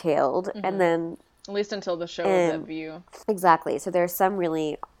detailed. Mm-hmm. And then at least until the show of that view. Exactly. So there's some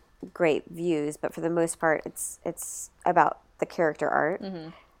really great views, but for the most part, it's about the character art.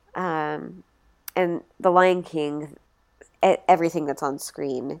 Mm-hmm. And The Lion King, everything that's on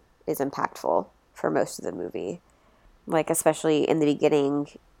screen is impactful for most of the movie. Like, especially in the beginning,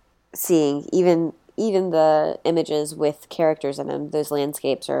 seeing even the images with characters in them, those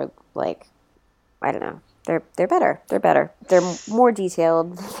landscapes are like, I don't know. They're better. They're more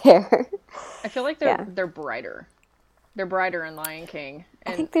detailed. I feel like they're brighter. They're brighter in Lion King.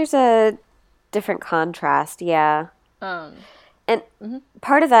 And I think there's a different contrast, yeah. And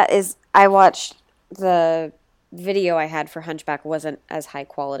part of that is I watched the video I had for Hunchback wasn't as high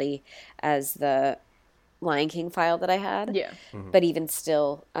quality as the Lion King file that I had. Yeah. Mm-hmm. But even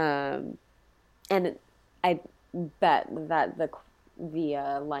still, and I bet that the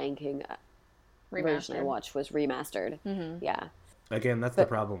Lion King version I watched was remastered. Mm-hmm. Yeah. Again, that's the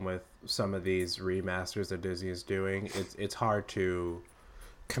problem with some of these remasters that Disney is doing. It's hard to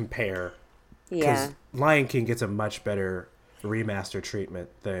compare. Yeah. Because Lion King gets a much better remaster treatment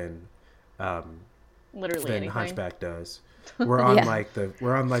than Hunchback does. We're on like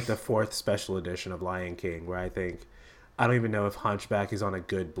the fourth special edition of Lion King, where I think I don't even know if Hunchback is on a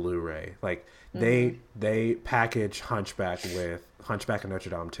good Blu-ray. Like they package Hunchback with Hunchback of Notre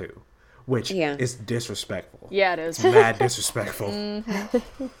Dame 2, which is disrespectful. Yeah, it is. It's mad disrespectful.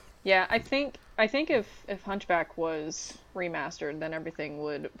 Yeah, I think if Hunchback was remastered, then everything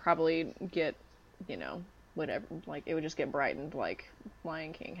would probably get, whatever, like it would just get brightened like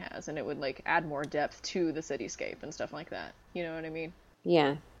Lion King has, and it would like add more depth to the cityscape and stuff like that. You know what I mean?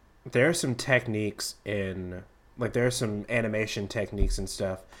 Yeah. There are some techniques there are some animation techniques and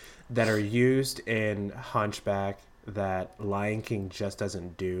stuff that are used in Hunchback that Lion King just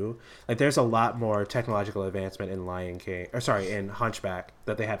doesn't do. Like there's a lot more technological advancement in in Hunchback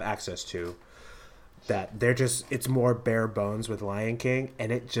that they have access to, that it's more bare bones with Lion King,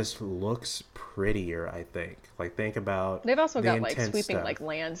 and it just looks prettier, I think. Like think about they've also the got like sweeping stuff. like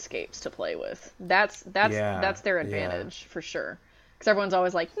landscapes to play with. That's their advantage for sure. Because everyone's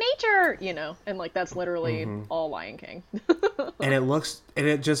always like nature, and like that's literally all Lion King. and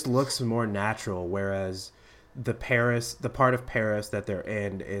it just looks more natural, whereas the part of Paris that they're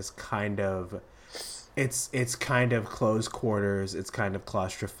in is kind of it's kind of close quarters, it's kind of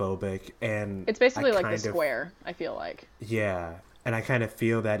claustrophobic, and it's basically like the square, I feel like. Yeah. And I kind of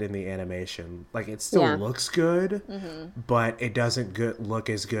feel that in the animation. Like, it still looks good, but it doesn't look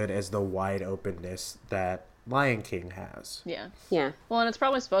as good as the wide openness that Lion King has. Yeah. Yeah. Well, and it's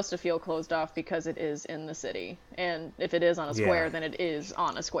probably supposed to feel closed off because it is in the city. And if it is on a square, then it is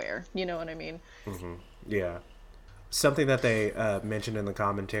on a square. You know what I mean? Mm-hmm. Yeah. Something that they mentioned in the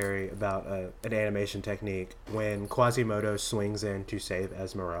commentary about an animation technique, when Quasimodo swings in to save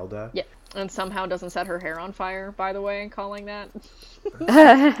Esmeralda. Yeah. And somehow doesn't set her hair on fire, by the way, calling that.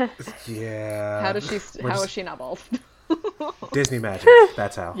 Yeah. How is she not bald? Disney magic.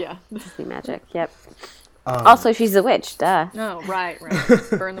 That's how. Yeah. Disney magic. Yep. Also, she's a witch. Duh. Oh, right.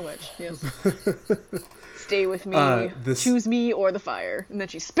 Burn the witch. Yes. Stay with me. Choose me or the fire. And then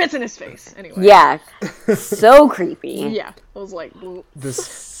she spits in his face. Anyway. Yeah. So creepy. Yeah. I was like,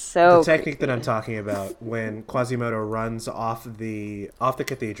 the technique that I'm talking about, when Quasimodo runs off the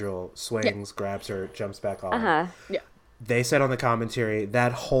cathedral, swings, grabs her, jumps back on. Yeah. They said on the commentary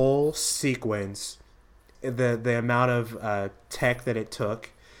that whole sequence, the amount of tech that it took,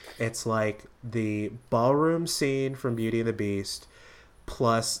 it's like the ballroom scene from Beauty and the Beast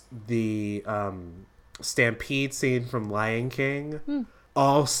plus the stampede scene from Lion King,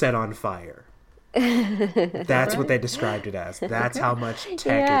 all set on fire. That's what they described it as. That's how much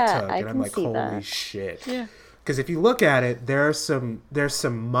tech it took. And I'm like, holy shit. Yeah. Because if you look at it, there's some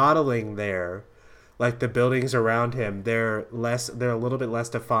modeling there. Like the buildings around him, they're a little bit less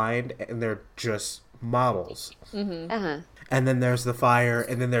defined, and they're just models. Uh-huh. And then there's the fire,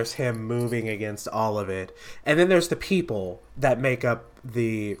 and then there's him moving against all of it. And then there's the people that make up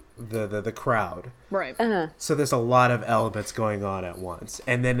the crowd. Right. Uh-huh. So there's a lot of elements going on at once.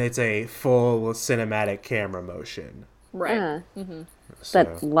 And then it's a full cinematic camera motion. Right. Uh-huh.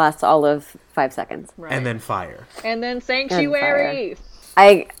 That lasts all of 5 seconds. Right. And then fire. And then Sanctuary.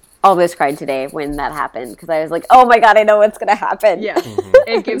 I almost cried today when that happened, because I was like, oh my god, I know what's going to happen. Yeah.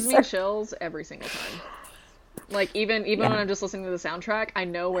 It gives me chills every single time. Like, even when I'm just listening to the soundtrack, I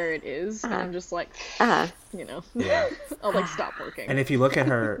know where it is, and I'm just like, Yeah. I'll, like, stop working. And if you look at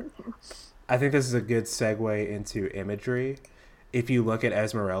her, I think this is a good segue into imagery. If you look at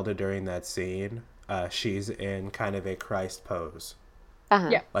Esmeralda during that scene, she's in kind of a Christ pose.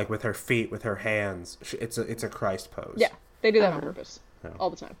 Yeah. Like, with her feet, with her hands. It's a Christ pose. Yeah. They do that on purpose. All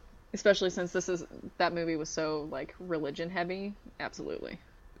the time. Especially since that movie was so, like, religion heavy. Absolutely.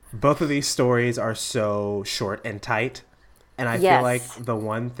 Both of these stories are so short and tight, and I feel like the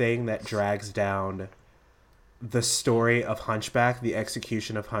one thing that drags down the story of Hunchback, the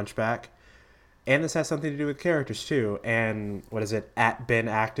execution of Hunchback, and this has something to do with characters too, and what is it,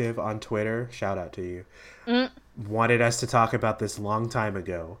 @BenActive on Twitter, shout out to you, wanted us to talk about this long time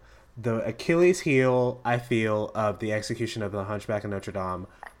ago. The Achilles heel, I feel, of the execution of the Hunchback of Notre Dame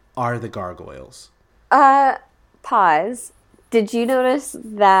are the gargoyles. Pause. Did you notice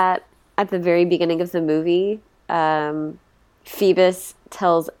that at the very beginning of the movie, Phoebus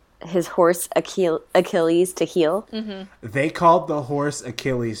tells his horse Achilles to heel? Mm-hmm. They called the horse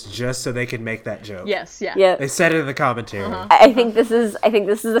Achilles just so they could make that joke. Yes, yeah. Yeah. They said it in the commentary. I think this is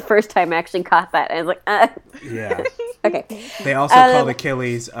the first time I actually caught that. I was like, Yeah. Okay. They also called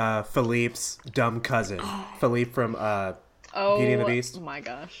Achilles Philippe's dumb cousin. Philippe from Beauty and the Beast. Oh my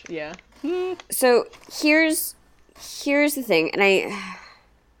gosh, yeah. So here's the thing, and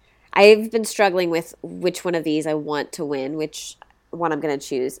I've been struggling with which one of these I want to win, which one I'm going to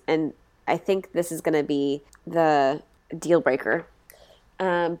choose, and I think this is going to be the deal breaker.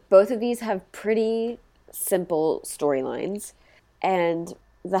 Both of these have pretty simple storylines. And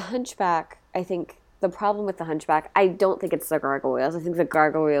the Hunchback, I think the problem with the Hunchback, I don't think it's the gargoyles. I think the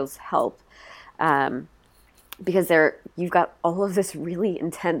gargoyles help. Because you've got all of this really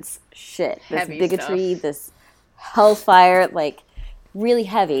intense shit, this Heavy bigotry, stuff. this hellfire, like really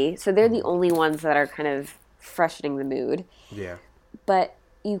heavy. So they're the only ones that are kind of freshening the mood. Yeah. But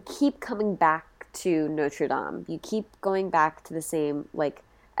you keep coming back to Notre Dame. You keep going back to the same, like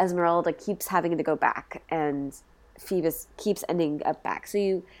Esmeralda keeps having to go back, and Phoebus keeps ending up back. So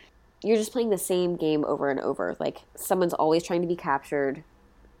you're just playing the same game over and over. Like someone's always trying to be captured,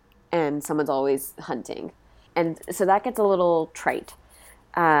 and someone's always hunting. And so that gets a little trite.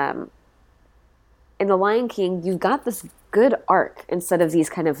 In The Lion King, you've got this good arc instead of these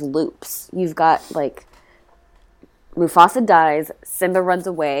kind of loops. You've got, like, Mufasa dies, Simba runs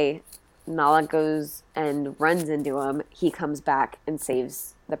away, Nala goes and runs into him, he comes back and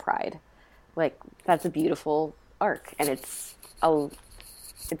saves the pride. Like, that's a beautiful arc, and it's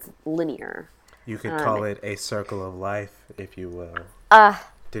linear. You could call it a circle of life, if you will.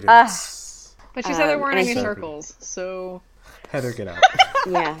 But she said there weren't any think- circles, so... Heather, get out.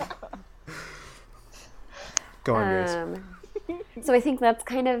 Yeah. Go on, Grace. So I think that's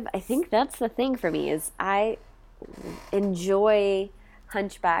the thing for me is I enjoy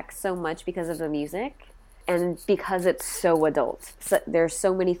Hunchback so much because of the music and because it's so adult. So there's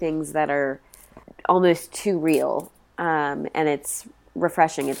so many things that are almost too real, and it's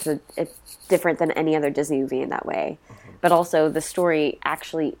refreshing. It's different than any other Disney movie in that way. But also the story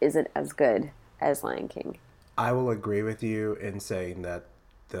actually isn't as good as Lion King. I will agree with you in saying that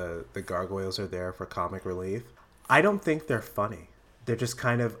the gargoyles are there for comic relief. I don't think they're funny. They're just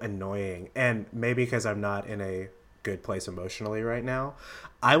kind of annoying. And maybe because I'm not in a good place emotionally right now,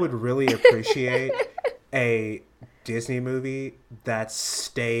 I would really appreciate a Disney movie that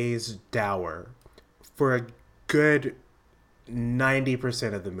stays dour for a good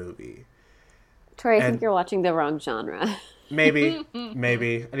 90% of the movie. Tori, I think you're watching the wrong genre. Maybe.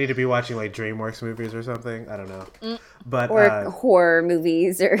 I need to be watching like DreamWorks movies or something. I don't know. But Or horror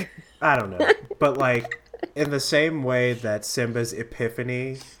movies or... I don't know. But like in the same way that Simba's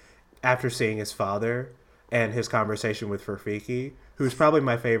epiphany after seeing his father and his conversation with Rafiki, who's probably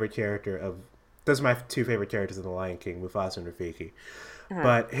my favorite character of... Those are my two favorite characters in The Lion King, Mufasa and Rafiki.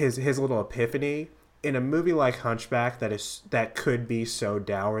 But his little epiphany in a movie like Hunchback that could be so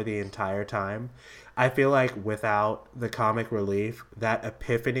dour the entire time, I feel like without the comic relief, that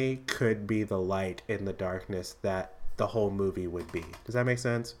epiphany could be the light in the darkness that the whole movie would be. Does that make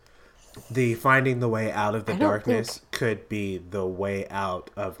sense? The finding the way out of the darkness could be the way out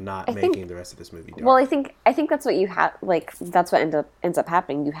of not making the rest of this movie dark. Well, I think that's what you have. Like that's what ends up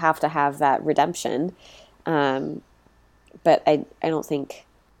happening. You have to have that redemption, but I don't think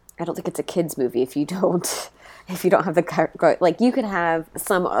it's a kids movie if you don't have the like you could have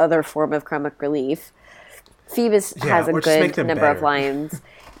some other form of comic relief. Phoebus has a good number of lines.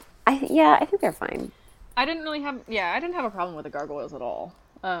 I think they're fine. I didn't have a problem with the gargoyles at all.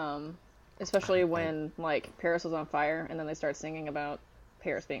 Especially when like Paris was on fire and then they start singing about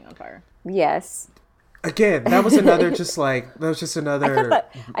Paris being on fire. Yes. Again, that was another I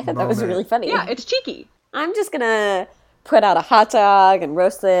thought that was really funny. Yeah, it's cheeky. I'm just gonna put out a hot dog and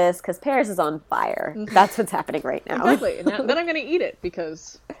roast this because Paris is on fire. That's what's happening right now. Exactly. And then I'm gonna eat it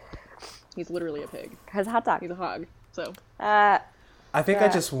because he's literally a pig. Because a hot dog. He's a hog. So. I think I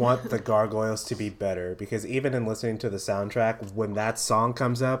just want the gargoyles to be better because even in listening to the soundtrack, when that song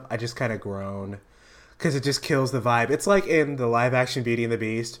comes up, I just kind of groan because it just kills the vibe. It's like in the live action Beauty and the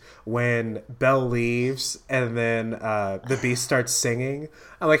Beast when Belle leaves and then the Beast starts singing.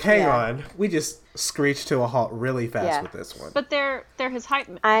 I'm like, hang on, we just screeched to a halt really fast with this one. But they're his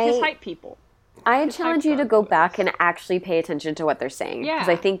hype people. I challenge you to go back and actually pay attention to what they're saying. Yeah.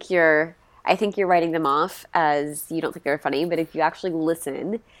 Because I think you're writing them off as you don't think they're funny, but if you actually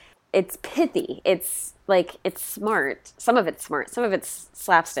listen, it's pithy. It's like, it's smart. Some of it's smart. Some of it's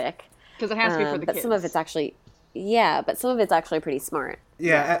slapstick. Because it has to be for the but kids. some of it's actually, but some of it's actually pretty smart.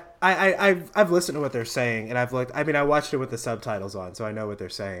 Yeah, I've listened to what they're saying, and I've looked. I mean, I watched it with the subtitles on, so I know what they're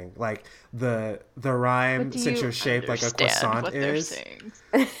saying. Like the rhyme, since you're shaped like a croissant is.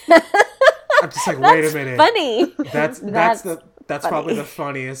 I'm just like, wait a minute. Funny. That's probably the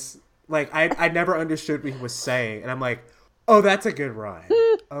funniest. Like I never understood what he was saying, and I'm like, oh, that's a good rhyme.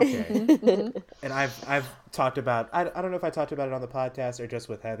 Okay. And I've talked about. I don't know if I talked about it on the podcast or just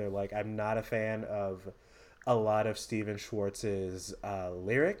with Heather. Like, I'm not a fan of a lot of Stephen Schwartz's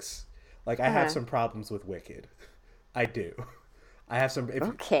lyrics. Like, I have some problems with Wicked. I do. I have some.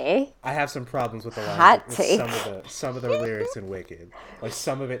 I have some problems with the lines. Some of the lyrics in Wicked. Like,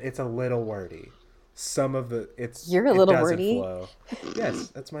 some of it's a little wordy. some of the You're a little it doesn't wordy. flow. Yes,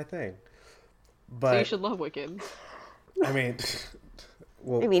 that's my thing. But So you should love Wicked. I mean,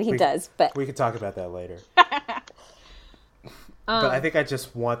 well, he does, but we could talk about that later. But I think I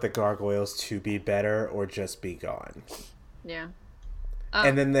just want the gargoyles to be better or just be gone. Yeah.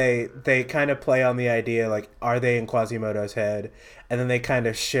 And then they kind of play on the idea, like, are they in Quasimodo's head? And then they kind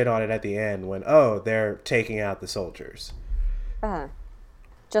of shit on it at the end when, they're taking out the soldiers.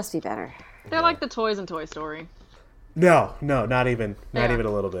 just be better. They're like the toys in Toy Story. No, not even are.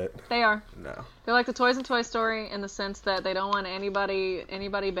 a little bit. They are. No. They're like the toys in Toy Story in the sense that they don't want anybody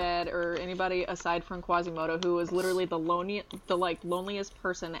bad or anybody aside from Quasimodo, who is literally the loneliest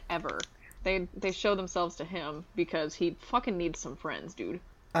person ever. They show themselves to him because he fucking needs some friends, dude.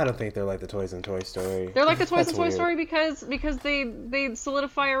 I don't think they're like the toys in Toy Story. They're like the toys in Toy weird. Story because they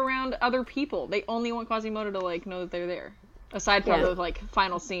solidify around other people. They only want Quasimodo to like know that they're there. Aside from the like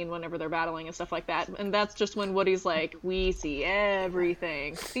final scene whenever they're battling and stuff like that. And that's just when Woody's like, we see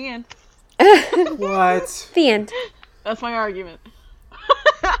everything. The end. What? The end. That's my argument.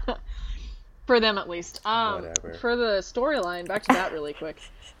 For them at least. Whatever. For the storyline, back to that really quick.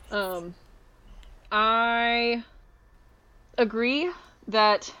 I agree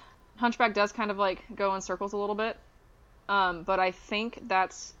that Hunchback does kind of like go in circles a little bit. But I think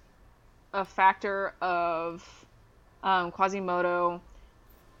that's a factor of Quasimodo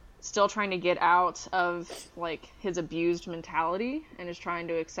still trying to get out of like his abused mentality and is trying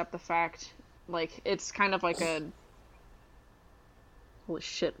to accept the fact, like, it's kind of like a holy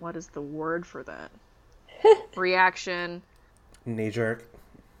shit, what is the word for that? Reaction. Knee jerk.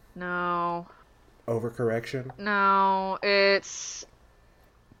 No. Overcorrection. No, it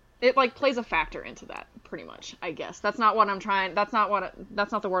like plays a factor into that pretty much, I guess. That's not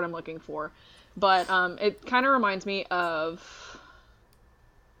the word I'm looking for. But it kind of reminds me of...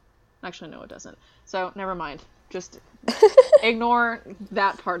 Actually, no, it doesn't. So, never mind. Just ignore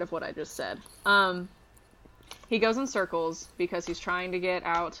that part of what I just said. He goes in circles because he's trying to get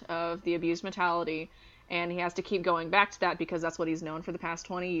out of the abused mentality, and he has to keep going back to that because that's what he's known for the past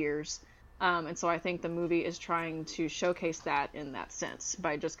 20 years. And so I think the movie is trying to showcase that in that sense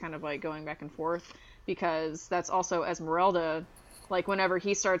by just kind of like going back and forth, because that's also Esmeralda. Like, whenever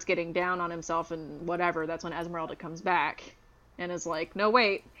he starts getting down on himself and whatever, that's when Esmeralda comes back and is like, no,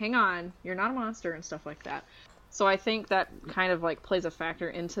 wait, hang on, you're not a monster and stuff like that. So I think that kind of, like, plays a factor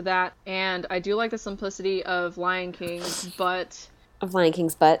into that. And I do like the simplicity of Lion King's butt. Of Lion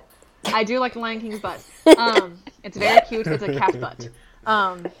King's butt. I do like Lion King's butt. It's very cute. It's a cat butt.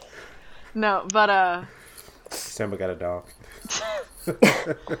 No, but, Simba got a dog.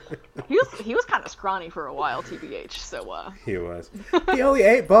 He was kind of scrawny for a while, TBH, so, He was. He only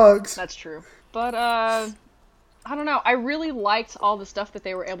ate bugs. That's true. But, I don't know. I really liked all the stuff that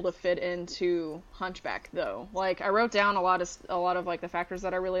they were able to fit into Hunchback, though. Like, I wrote down a lot of like the factors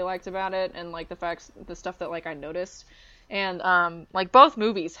that I really liked about it, and like the stuff that like I noticed. And like both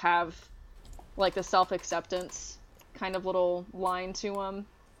movies have like the self-acceptance kind of little line to them,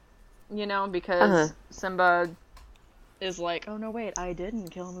 you know, because Simba is like, oh no, wait, I didn't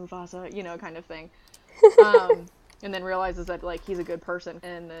kill Mufasa, you know, kind of thing. And then realizes that like he's a good person,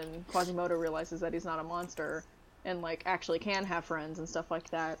 and then Quasimodo realizes that he's not a monster and like actually can have friends and stuff like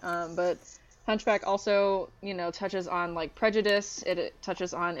that. But Hunchback also, you know, touches on like prejudice. It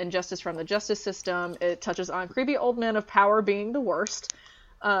touches on injustice from the justice system. It touches on creepy old men of power being the worst.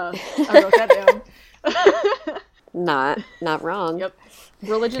 I wrote that down. Not wrong. Yep.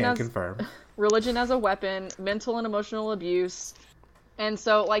 Religion as a weapon, mental and emotional abuse. And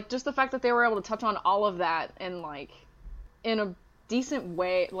so like just the fact that they were able to touch on all of that and like in a decent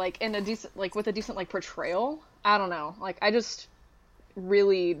way, like in a decent, like with a decent like portrayal. I don't know. Like I just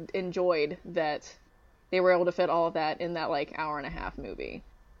really enjoyed that they were able to fit all of that in that like hour and a half movie.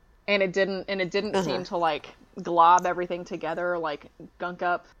 And it didn't seem to like glob everything together, like gunk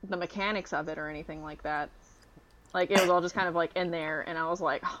up the mechanics of it or anything like that. Like it was all just kind of like in there, and I was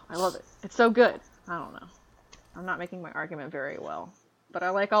like, oh, I love it. It's so good. I don't know. I'm not making my argument very well, but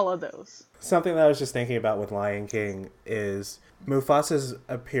I like all of those. Something that I was just thinking about with Lion King is Mufasa's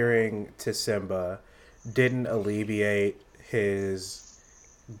appearing to Simba didn't alleviate his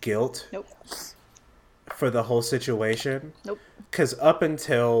guilt. Nope. For the whole situation. Nope. Because up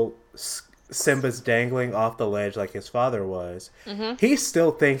until Simba's dangling off the ledge like his father was, he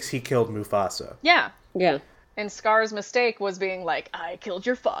still thinks he killed Mufasa. Yeah. Yeah. And Scar's mistake was being like, I killed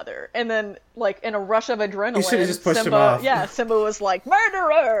your father. And then, like, in a rush of adrenaline, He should have just pushed him off. Yeah, Simba was like,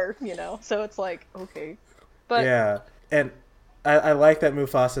 murderer! You know? So it's like, okay. But yeah. And I like that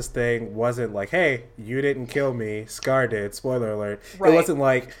Mufasa's thing wasn't like, hey, you didn't kill me, Scar did. Spoiler alert. Right.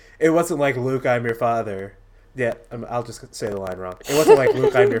 It wasn't like Luke, I'm your father. Yeah, I'll just say the line wrong. It wasn't like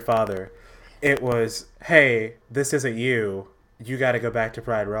Luke, I'm your father. It was, hey, this isn't you. You got to go back to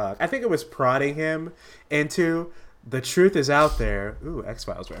Pride Rock. I think it was prodding him into the truth is out there. Ooh,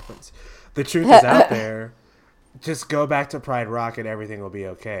 X-Files reference. The truth is out there. Just go back to Pride Rock and everything will be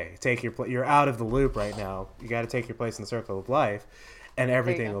okay. Take your you're out of the loop right now. You got to take your place in the circle of life, and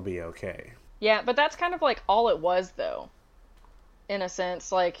everything will be okay. Yeah, but that's kind of like all it was, though. In a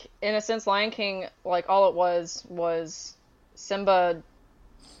sense, Lion King, like all it was Simba's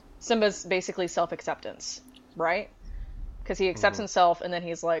basically self-acceptance, right? Because he accepts himself, and then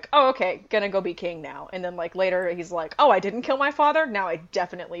he's like, oh, okay, gonna go be king now. And then, like, later he's like, oh, I didn't kill my father? Now I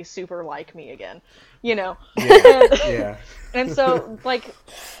definitely super like me again. You know? Yeah. And so, like,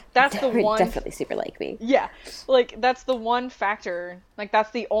 that's the one... Definitely super like me. Yeah. Like, that's the one factor. Like,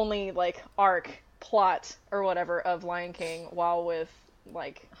 that's the only, like, arc, plot, or whatever of Lion King, while with,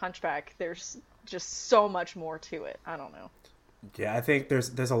 like, Hunchback, there's just so much more to it. I don't know. Yeah, I think there's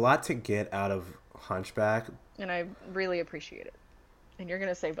a lot to get out of Hunchback. And I really appreciate it. And you're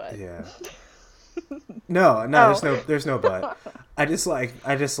gonna say but. Yeah. No, there's no but. I just like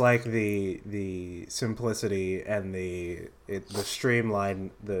the simplicity and the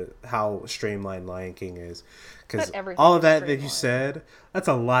streamline, how streamlined Lion King is, because all of that you said, that's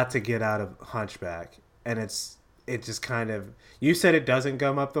a lot to get out of Hunchback, and it just kind of, you said it doesn't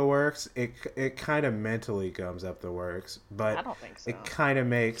gum up the works. It kind of mentally gums up the works, but I don't think so. It kind of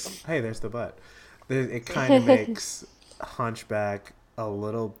makes, hey, there's the but. It kind of makes Hunchback a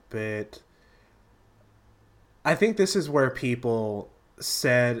little bit. I think this is where people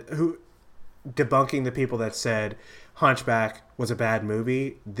said, debunking the people that said Hunchback was a bad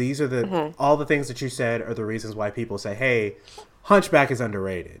movie. These are all the things that you said are the reasons why people say, hey, Hunchback is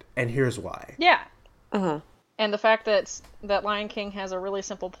underrated, and here's why. Yeah. And the fact that Lion King has a really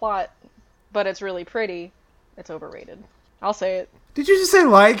simple plot, but it's really pretty, it's overrated. I'll say it. Did you just say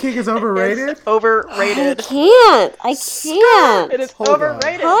Lion King is overrated? It's overrated. I can't. It is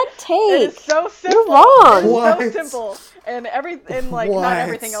overrated. Hot take. It is so simple. You're wrong. It's so simple. And not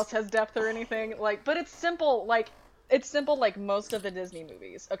everything else has depth or anything. Like, but it's simple. Like, it's simple like most of the Disney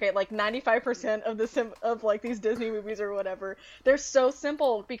movies. Okay, like 95% of like these Disney movies or whatever, they're so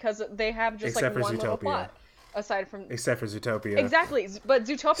simple because they have just Except like one Zootopia. little plot. Except for Zootopia. Exactly. But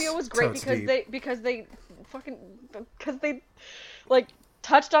Zootopia was great because they like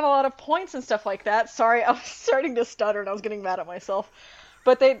touched on a lot of points and stuff like that. Sorry, I was starting to stutter and I was getting mad at myself.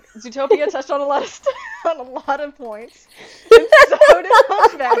 But Zootopia touched on a lot of points. And so did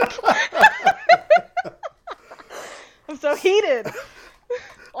Hunchback. I'm so heated.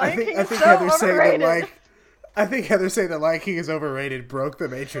 Lion King is so overrated. I think Heather saying that Lion King is overrated broke the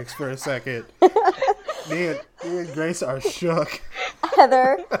Matrix for a second. Me and Grace are shook.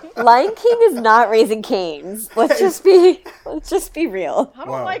 Heather, Lion King is not Raising Cane's. Let's just be real. I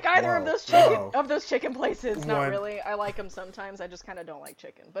don't like either of those chicken places. Not really. I like them sometimes. I just kind of don't like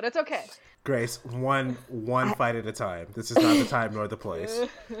chicken, but it's okay. Grace, one fight at a time. This is not the time nor the place.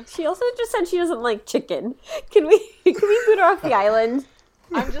 She also just said she doesn't like chicken. Can we boot her off the island?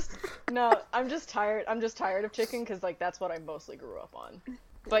 I'm just tired. I'm just tired of chicken because like that's what I mostly grew up on.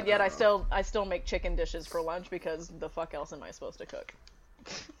 But yet I still make chicken dishes for lunch because the fuck else am I supposed to cook?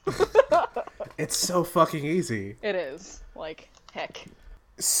 It's so fucking easy. It is. Like heck.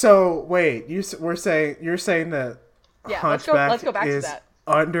 So wait, you're saying that Hunchback let's go back is to that.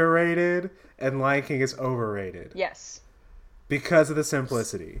 Underrated and Lion King is overrated. Yes. Because of the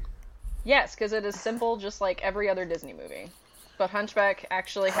simplicity. Yes, because it is simple, just like every other Disney movie. But Hunchback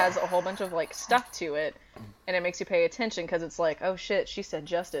actually has a whole bunch of like stuff to it, and it makes you pay attention because it's like, oh shit, she said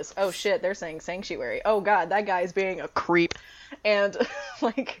justice. Oh shit, they're saying sanctuary. Oh god, that guy's being a creep, and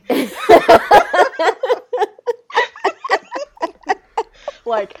like,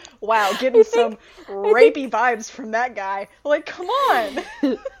 like wow, getting some rapey vibes from that guy. Like, come on.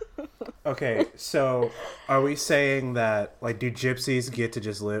 Okay, so are we saying that like, do gypsies get to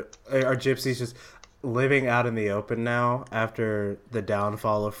just live? Are gypsies just living out in the open now after the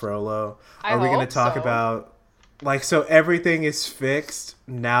downfall of Frollo? Are we going to talk about like, so everything is fixed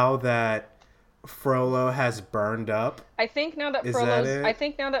now that Frollo has burned up? I think now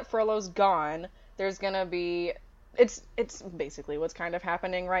that Frollo's gone, there's going to be it's basically what's kind of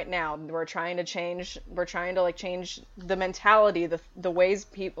happening right now. We're trying to change the mentality, the ways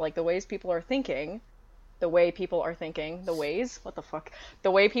people are thinking. the way people are thinking, the way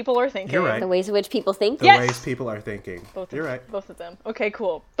people are thinking. You're right. The ways in which people think. The ways people are thinking. You're right. Both of them. Okay,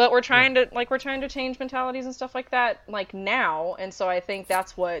 cool. But we're trying to change mentalities and stuff like that, like now, and so I think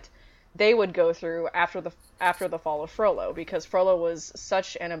that's what they would go through after the fall of Frollo, because Frollo was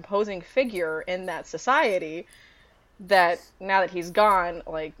such an imposing figure in that society that now that he's gone,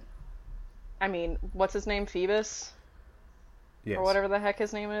 like, I mean, what's his name? Phoebus? Yes. Or whatever the heck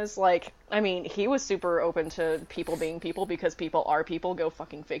his name is. Like, I mean, he was super open to people being people because people are people, go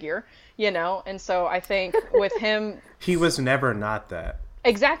fucking figure, you know? And so I think with him... He was never not that.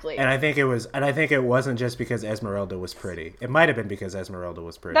 Exactly. And I think it wasn't just because Esmeralda was pretty. It might have been because Esmeralda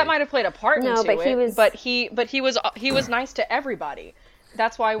was pretty. That might have played a part into but it. He was nice to everybody.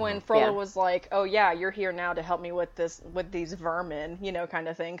 That's why when Frollo was like, "Oh yeah, you're here now to help me with these vermin," you know, kind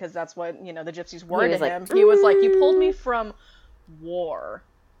of thing, because that's what, you know, the gypsies were to him. He was like, "You pulled me from war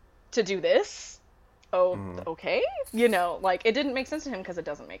to do this? Oh, okay." You know, like, it didn't make sense to him because it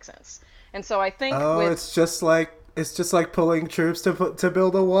doesn't make sense. And so I think it's just like pulling troops to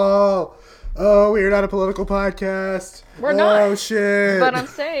build a wall. Oh, we're not a political podcast. We're not. Oh shit. But I'm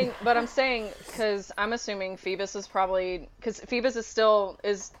saying, because I'm assuming Phoebus is probably, because Phoebus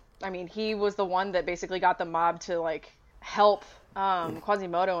I mean, he was the one that basically got the mob to, like, help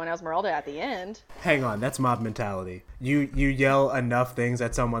Quasimodo and Esmeralda at the end. Hang on, that's mob mentality. You yell enough things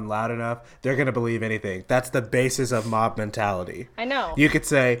at someone loud enough, they're gonna believe anything. That's the basis of mob mentality. I know. You could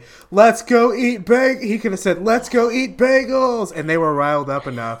say, "Let's go eat he could have said, "Let's go eat bagels," and they were riled up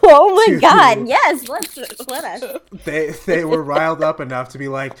enough. Oh my god, yes, let us. They were riled up enough to be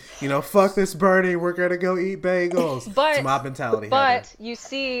like, you know, fuck this Bernie, we're gonna go eat bagels. It's mob mentality. But you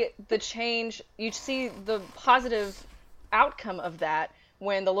see the change, you see the positive outcome of that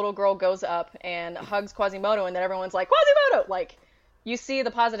when the little girl goes up and hugs Quasimodo, and then everyone's like, "Quasimodo!" Like, you see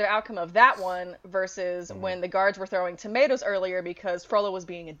the positive outcome of that one versus when the guards were throwing tomatoes earlier because Frollo was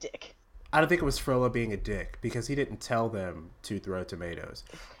being a dick. I don't think it was Frollo being a dick because he didn't tell them to throw tomatoes.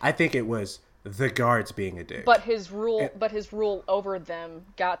 I think it was the guards being a dick. But his rule over them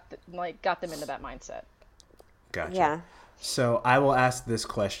got them into that mindset. Gotcha. Yeah. So I will ask this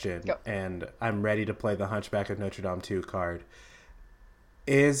question, Go. and I'm ready to play the Hunchback of Notre Dame 2 card.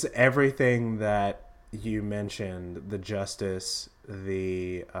 Is everything that you mentioned, the justice,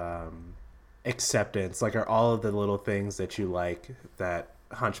 the acceptance, like, are all of the little things that you like that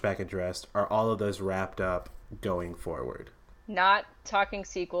Hunchback addressed, are all of those wrapped up going forward? Not talking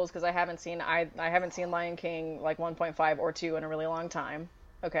sequels, because I haven't seen Lion King like 1.5 or 2 in a really long time.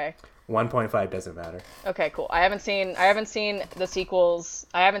 Okay. 1.5 doesn't matter. Okay, cool. I haven't seen the sequels.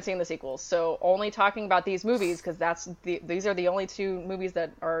 So only talking about these movies, because these are the only two movies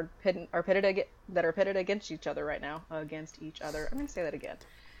that are pitted against each other right now. Against each other. I'm gonna say that again.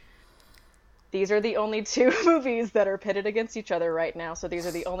 These are the only two movies that are pitted against each other right now. So these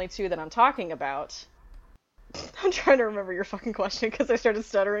are the only two that I'm talking about. I'm trying to remember your fucking question because I started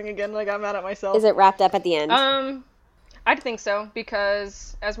stuttering again and I got mad at myself. Is it wrapped up at the end? I'd think so,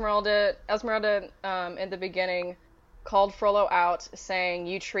 because Esmeralda in the beginning called Frollo out, saying,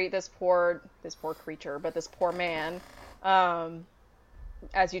 "You treat this poor creature, but this poor man,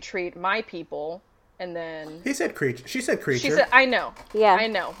 as you treat my people." And then He said creature. She said creature. she said, "I know, Yeah. I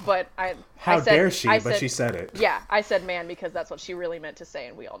know, but How dare she? I But she said it. Yeah, I said man because that's what she really meant to say,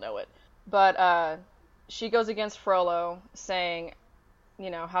 and we all know it. But she goes against Frollo, saying, you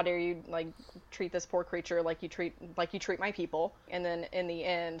know, "How dare you, like, treat this poor creature like you treat my people?" And then in the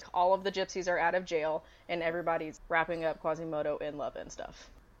end, all of the gypsies are out of jail and everybody's wrapping up Quasimodo in love and stuff.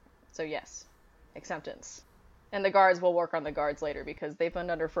 So yes, acceptance. And the guards will work on the guards later because they've been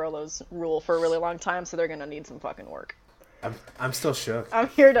under Frollo's rule for a really long time, so they're gonna need some fucking work. I'm still shook. I'm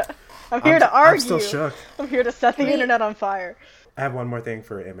here to argue. I'm still shook. I'm here to set the internet on fire. I have one more thing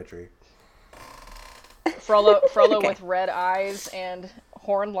for imagery. Frollo Okay. with red eyes and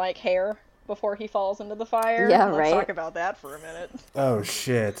horn-like hair before he falls into the fire. Yeah, Let's right. talk about that for a minute. Oh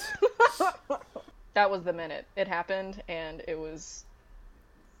shit. That was the minute it happened, and it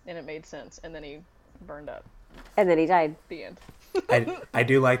made sense, and then he burned up. And then he died. The end. I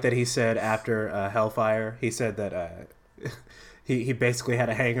do like that he said after Hellfire, he said that he basically had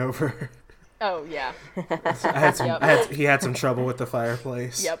a hangover. Oh yeah. He had some trouble with the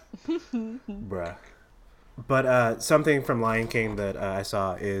fireplace. Yep. Bruh. But something from Lion King that I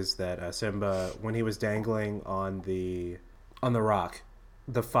saw is that Simba, when he was dangling on the rock,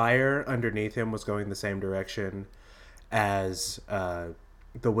 the fire underneath him was going the same direction as the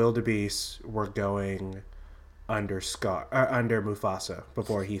wildebeest were going under Mufasa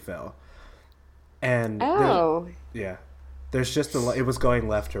before he fell. And Oh. there's just it was going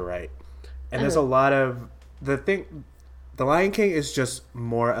left to right. And there's a lot of the Lion King is just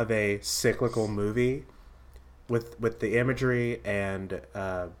more of a cyclical movie with the imagery and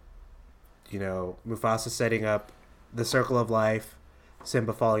Mufasa setting up the circle of life,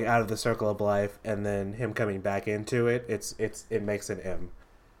 Simba falling out of the circle of life, and then him coming back into it. It makes an M.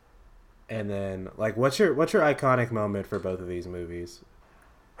 And then, like, what's your iconic moment for both of these movies?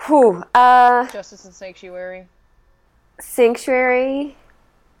 Whew. Justice and Sanctuary. Sanctuary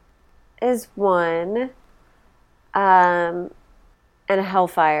is one. And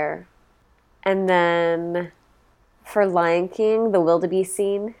Hellfire. And then for Lion King, the wildebeest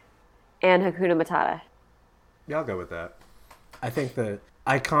scene and Hakuna Matata. Yeah, I'll go with that. I think the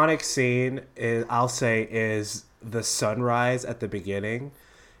iconic scene is the sunrise at the beginning.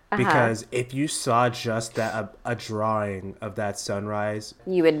 Because if you saw just that a drawing of that sunrise,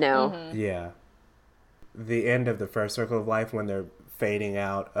 you would know. Mm-hmm. Yeah. The end of the first circle of life when they're fading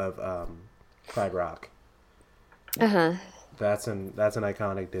out of Pride Rock. That's an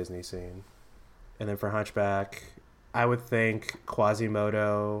iconic Disney scene. And then for Hunchback, I would think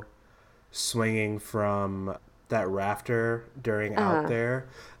Quasimodo swinging from that rafter during Out There.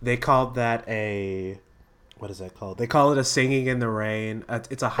 They called that what is that called? They call it a Singing in the Rain.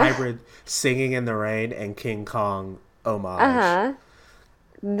 It's a hybrid Singing in the Rain and King Kong homage.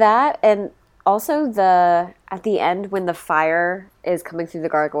 That, and also at the end when the fire is coming through the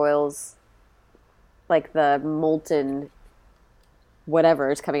gargoyles, like the molten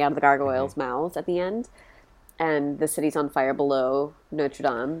whatever is coming out of the gargoyles' mouths at the end, and the city's on fire below Notre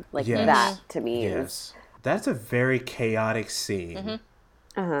Dame. Like that to me is... That's a very chaotic scene.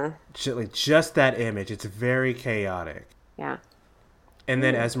 Just that image, it's very chaotic. Yeah. And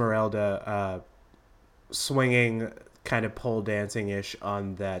then Esmeralda swinging, kind of pole dancing-ish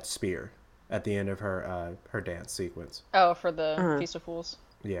on that spear at the end of her dance sequence. Oh, for the Feast of Fools.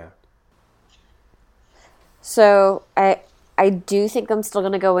 Yeah. So I do think I'm still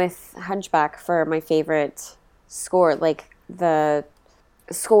going to go with Hunchback for my favorite score. Like, the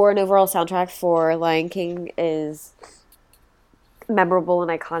score and overall soundtrack for Lion King is memorable and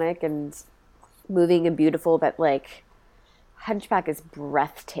iconic and moving and beautiful, but like Hunchback is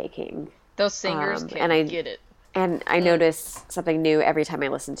breathtaking. Those singers can get it. And I notice something new every time I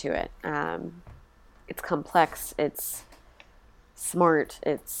listen to it. It's complex, it's smart,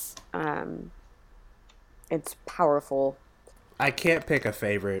 it's powerful. I can't pick a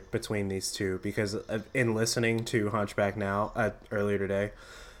favorite between these two because in listening to Hunchback now earlier today,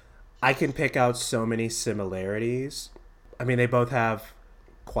 I can pick out so many similarities. I mean, they both have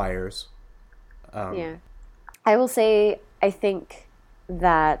choirs. Yeah. I will say, I think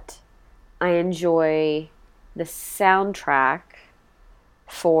that I enjoy the soundtrack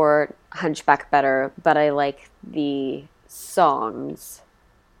for Hunchback better, but I like the songs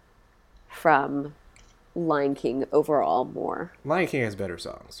from Lion King overall more. Lion King has better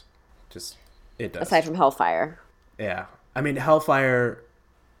songs. It does. Aside from Hellfire. Yeah. I mean, Hellfire...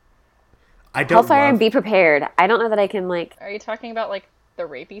 Hellfire and Be Prepared. I don't know that I can, like... Are you talking about, like, the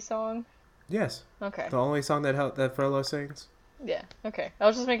rapey song? Yes. Okay. The only song that Frollo sings? Yeah, okay. I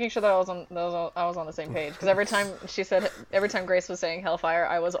was just making sure that I was on the same page. Because every time Grace was saying Hellfire,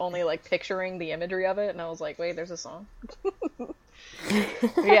 I was only, like, picturing the imagery of it, and I was like, wait, there's a song?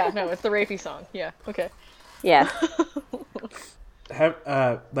 Yeah, no, it's the rapey song. Yeah, okay. Yeah.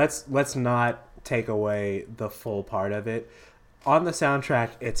 Let's not take away the full part of it. On the soundtrack,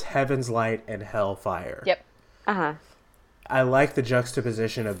 it's Heaven's Light and Hellfire. Yep. I like the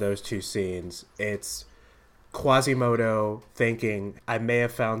juxtaposition of those two scenes. It's Quasimodo thinking, I may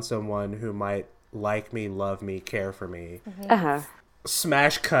have found someone who might like me, love me, care for me.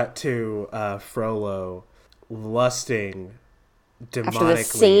 Smash cut to Frollo lusting demonically after the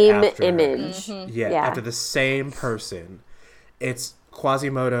same after image. Yeah, after the same person. It's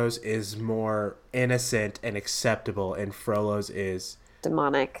Quasimodo's is more innocent and acceptable, and Frollo's is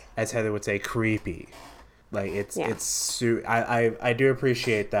demonic, as Heather would say, creepy. Like I do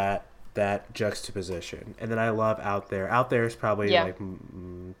appreciate that juxtaposition, and then I love Out There. Out There is probably like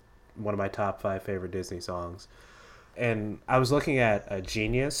one of my top 5 favorite Disney songs. And I was looking at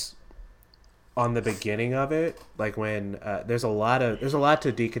Genius on the beginning of it, like when there's a lot to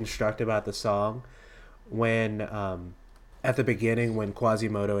deconstruct about the song. When at the beginning, when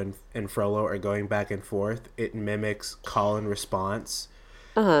Quasimodo and Frollo are going back and forth, it mimics call and response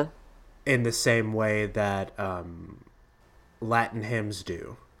in the same way that Latin hymns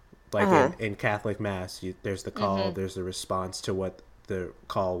do. Like in Catholic Mass, there's the call, there's the response to what the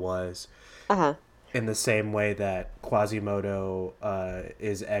call was. In the same way that Quasimodo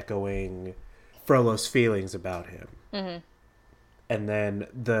is echoing Frollo's feelings about him. And then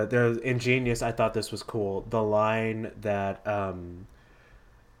they're ingenious. I thought this was cool. The line that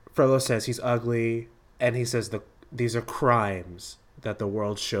Frollo says he's ugly, and he says these are crimes that the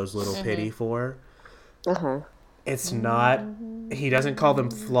world shows little pity for. Uh-huh. It's not. He doesn't call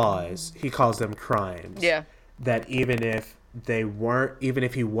them flaws. He calls them crimes. Yeah. That even if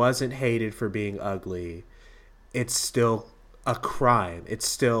he wasn't hated for being ugly, it's still a crime. It's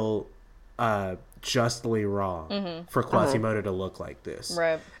still justly wrong for Quasimodo to look like this.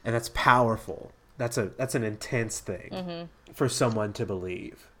 Right. And that's powerful. That's an intense thing for someone to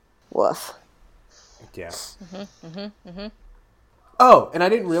believe. Woof. Yeah. Oh, and I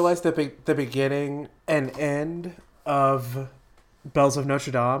didn't realize the beginning and end of Bells of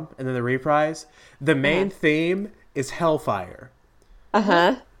Notre Dame and then the reprise. The main theme is Hellfire.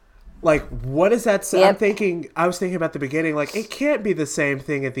 Uh-huh. Like, what does that say? Yep. I was thinking about the beginning, like, it can't be the same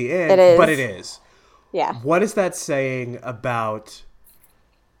thing at the end. It is. But it is. Yeah. What is that saying about,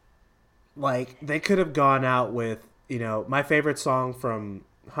 like, they could have gone out with, my favorite song from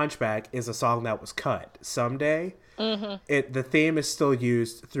Hunchback is a song that was cut. Someday. Mm-hmm. The theme is still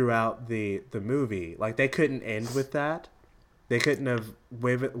used throughout the movie. Like, they couldn't end with that. They couldn't have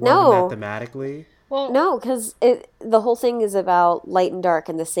woven that thematically. Well, no, because the whole thing is about light and dark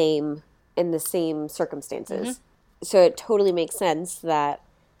in the same circumstances. So it totally makes sense that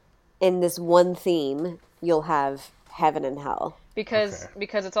in this one theme you'll have heaven and hell. Because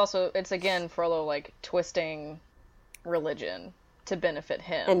it's again Frollo like twisting religion to benefit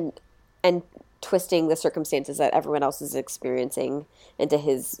him and twisting the circumstances that everyone else is experiencing into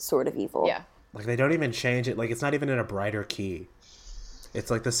his sort of evil. Yeah. Like, they don't even change it. Like, it's not even in a brighter key.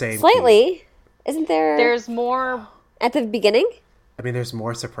 It's like the same Slightly. key. Isn't there... There's more... At the beginning? I mean, there's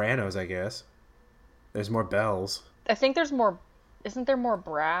more sopranos, I guess. There's more bells. I think there's more... Isn't there more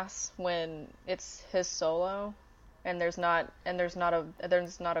brass when it's his solo? And there's not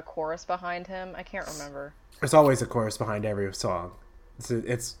a chorus behind him? I can't remember. There's always a chorus behind every song.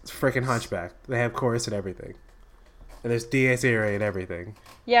 It's freaking Hunchback. They have chorus and everything. And there's Dies Irae and everything.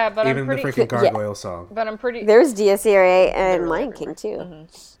 Yeah, but even the freaking Gargoyle song. But I'm pretty... There's Dies Irae and Lion King, too. Mm-hmm.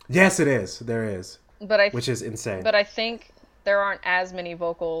 Yes, it is. There is. Which is insane. But I think there aren't as many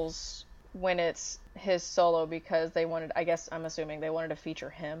vocals when it's his solo because they wanted... I'm assuming they wanted to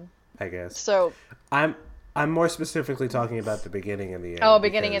feature him. I guess. So... I'm more specifically talking about the beginning and the end. Oh,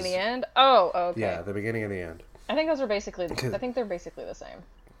 beginning and the end? Oh, okay. Yeah, the beginning and the end. I think those are basically... I think they're basically the same.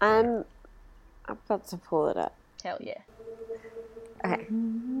 I'm about to pull it up. Hell yeah. Okay.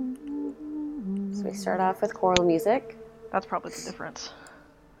 So we start off with choral music. That's probably the difference.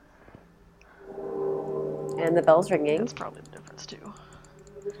 And the bell's ringing. That's probably the difference, too.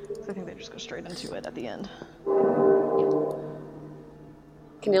 I think they just go straight into it at the end.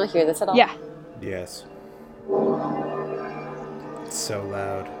 Can you hear this at all? Yeah. Yes. It's so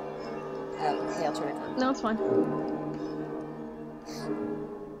loud. Okay, I'll turn it down. No, it's fine.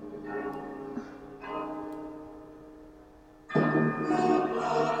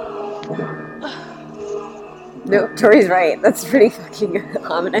 No, Tori's right. That's pretty fucking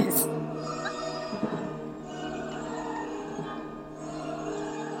ominous.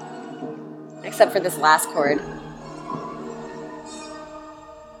 Except for this last chord.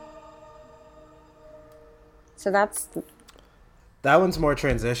 So that one's more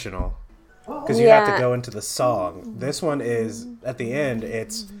transitional because you have to go into the song. This one is at the end.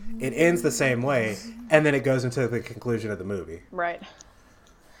 It ends the same way, and then it goes into the conclusion of the movie. Right.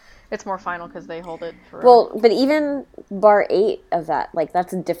 It's more final because they hold it for... Well, but even bar 8 of that, like,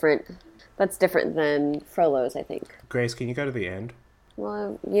 that's different than Frollo's, I think. Grace, can you go to the end?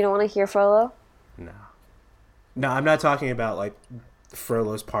 Well, you don't want to hear Frollo? No, I'm not talking about, like,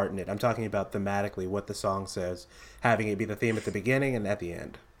 Frollo's part in it. I'm talking about thematically what the song says, having it be the theme at the beginning and at the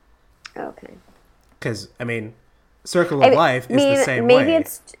end. Okay. Because, I mean, Circle of Life is the same way.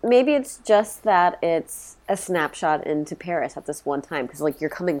 Maybe it's just that it's a snapshot into Paris at this one time, because, like, you're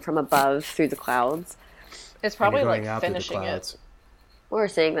coming from above through the clouds. It's probably, like, finishing it. Or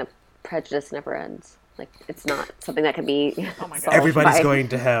saying that prejudice never ends. Like, it's not something that can be solved Everybody's by going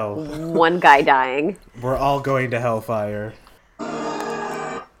to hell. one guy dying. We're all going to hellfire.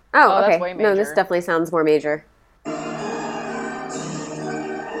 Oh, that's okay. way No, major. this definitely sounds more major.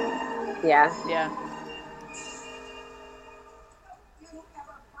 Yeah. Yeah.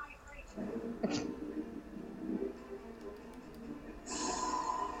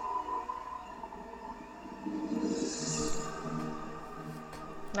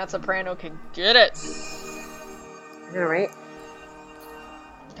 That soprano can get it. All right.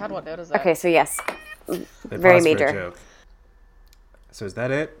 God, what note is that? Okay, so yes. They Very paused for a major. joke. So is that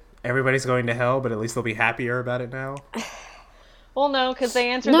it? Everybody's going to hell, but at least they'll be happier about it now? Well, no, because they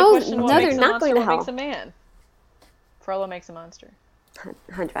answered the question, what makes a monster, what makes a man? Frollo makes a monster.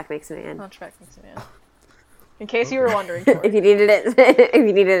 Hunchback makes a man. Hunchback makes a man. In case you were wondering. If you needed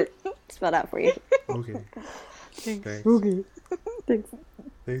it spelled out for you. Okay. Thanks. Okay.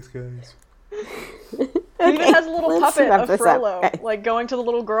 Thanks, guys. He even has a little puppet of Frollo, like going to the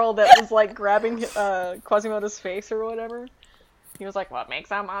little girl that was like grabbing Quasimodo's face or whatever. He was like, "What makes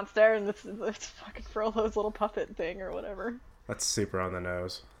a monster?" And it's fucking Frollo's little puppet thing or whatever. That's super on the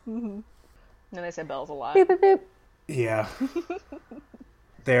nose. Mm-hmm. And then they say bells a lot. Boop, boop, boop. Yeah.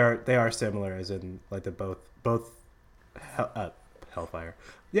 They are similar, as in like the both Hellfire.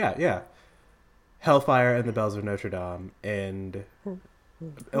 Yeah. Hellfire and the Bells of Notre Dame and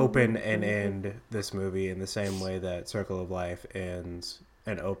open and end this movie in the same way that Circle of Life ends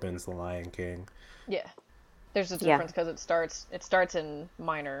and opens The Lion King. Yeah. There's a difference because it starts in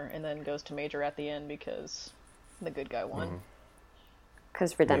minor and then goes to major at the end because the good guy won.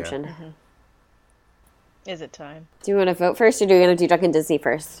 Because redemption. Yeah. Is it time? Do you want to vote first, or do you want to do Drunken Disney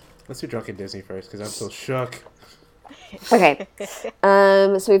first? Let's do Drunken Disney first, because I'm still shook. Okay.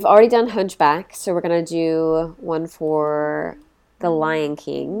 So we've already done Hunchback, so we're going to do one for The Lion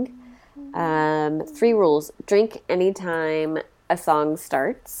King. 3 rules. Drink anytime a song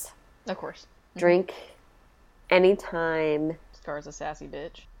starts. Of course. Drink anytime... Scar's a sassy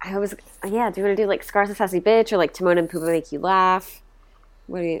bitch. do you want to do like Scar's a sassy bitch, or like Timon and Pumbaa make you laugh?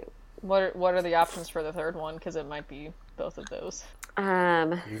 What are the options for the third one? Because it might be both of those.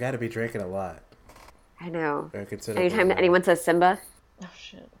 You got to be drinking a lot. I know. Anytime that anyone says Simba. Oh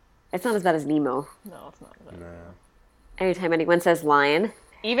shit. It's not as bad as Nemo. No, it's not bad. No. Anytime anyone says lion.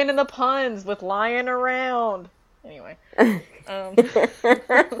 Even in the puns with lying around. Anyway.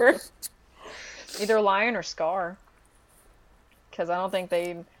 Either lion or Scar. Because I don't think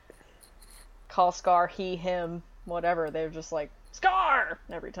they call Scar he, him, whatever. They're just like, Scar!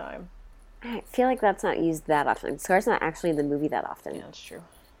 Every time. I feel like that's not used that often. Scar's not actually in the movie that often. Yeah, that's true.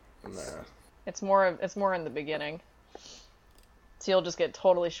 Nah. It's more in the beginning. So you'll just get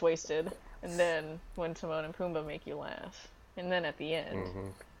totally wasted, and then when Timon and Pumbaa make you laugh, and then at the end,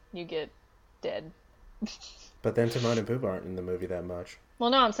 you get dead. But then Timon and Pumbaa aren't in the movie that much. Well,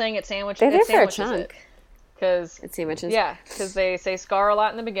 no, I'm saying it sandwiches. They're there for a chunk. Because it sandwiches. Yeah, because they say Scar a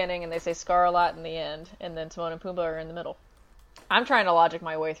lot in the beginning, and they say Scar a lot in the end, and then Timon and Pumbaa are in the middle. I'm trying to logic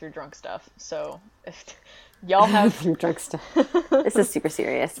my way through drunk stuff, so if y'all have drunk stuff. This is super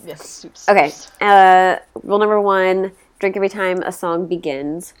serious. Yes, super serious. Okay. Rule number 1: drink every time a song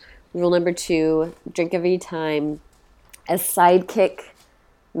begins. Rule number 2: drink every time a sidekick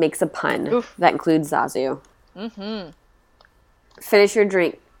makes a pun. Oof. That includes Zazu. Finish your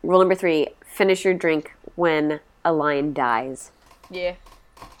drink. Rule number 3: finish your drink when a lion dies. Yeah,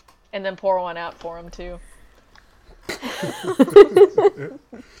 and then pour one out for him too.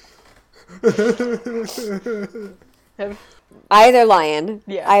 Either lion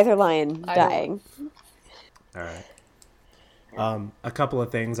dying. All right. A couple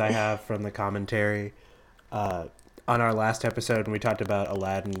of things I have from the commentary. On our last episode, when we talked about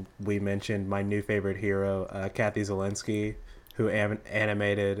Aladdin, we mentioned my new favorite hero, Kathy Zielinski, who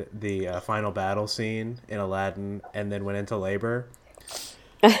animated the final battle scene in Aladdin and then went into labor.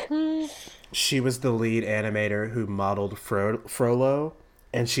 She was the lead animator who modeled Frollo,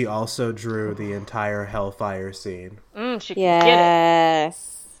 and she also drew the entire Hellfire scene. She can get it.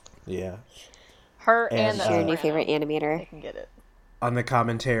 Yeah. Her and the your new favorite animator. They can get it. On the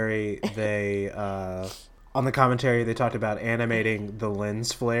commentary, they talked about animating the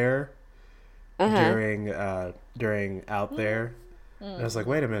lens flare during Out There. And I was like,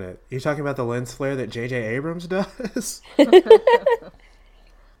 wait a minute, you talking about the lens flare that J.J. Abrams does?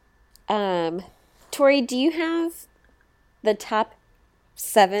 Tori, do you have the top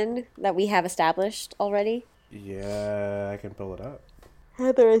 7 that we have established already? Yeah, I can pull it up.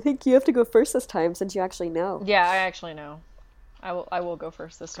 Heather, I think you have to go first this time since you actually know. Yeah, I actually know. I will go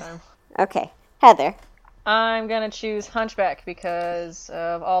first this time. Okay. Heather. I'm going to choose Hunchback because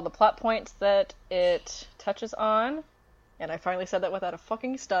of all the plot points that it touches on. And I finally said that without a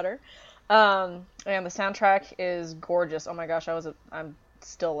fucking stutter. And the soundtrack is gorgeous. Oh my gosh, I'm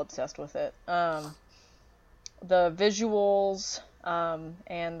still obsessed with it. The visuals,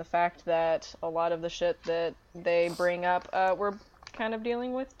 and the fact that a lot of the shit that they bring up, we're kind of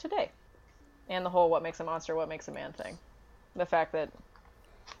dealing with today. And the whole what makes a monster, what makes a man thing. The fact that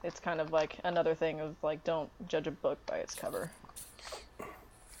it's kind of like another thing of like, don't judge a book by its cover.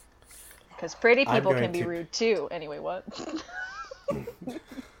 Because pretty people can be rude too. Anyway, what?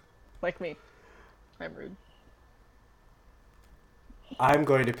 Like me. I'm rude. I'm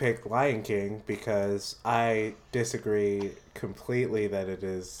going to pick Lion King because I disagree completely that it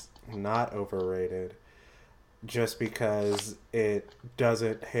is not overrated. Just because it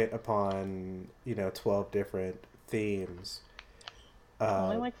doesn't hit upon 12 different themes.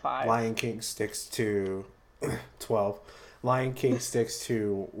 Only like 5. Lion King sticks to 12. Lion King sticks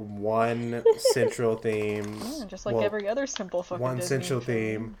to one central theme. Just like every other simple fucking one Disney central film.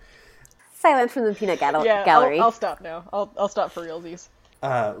 theme. Silence from the Peanut Yeah, Gallery. I'll stop now. I'll stop for realsies.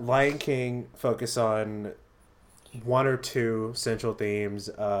 Lion King focus on one or two central themes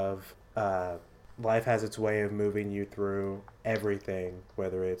of life has its way of moving you through everything,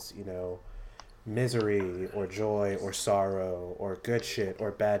 whether it's misery or joy or sorrow or good shit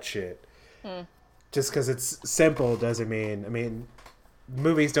or bad shit. Just because it's simple doesn't mean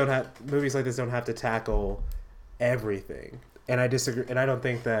movies like this don't have to tackle everything. And I disagree, and I don't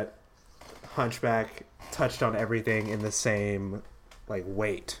think that Hunchback touched on everything in the same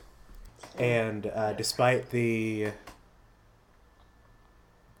weight. And despite the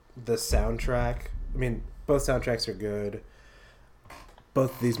soundtrack, both soundtracks are good.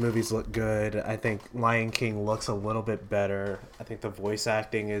 Both of these movies look good. I think Lion King looks a little bit better. I think the voice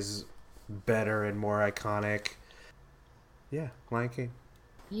acting is better and more iconic. Yeah, Lion King.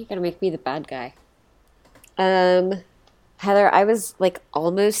 You gotta make me the bad guy. Heather, I was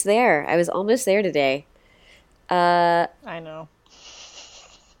almost there. I was almost there today. I know.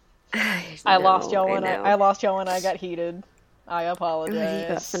 I lost y'all when I got heated. I apologize. You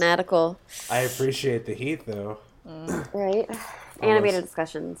got fanatical. I appreciate the heat though. Right? Animated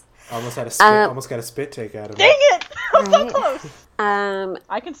discussions. Almost got a spit take out of Dang it. it! I'm so close.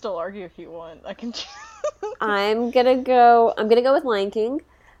 I can still argue if you want. I can. I'm gonna go with Lion King.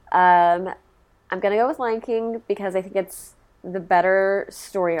 I'm gonna go with Lion King because I think it's the better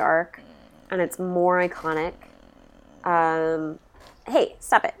story arc and it's more iconic. Hey,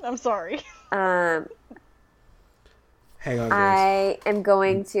 stop it. I'm sorry. Hang on, Grace. I am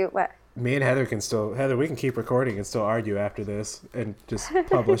going to what? Me and Heather we can keep recording and still argue after this and just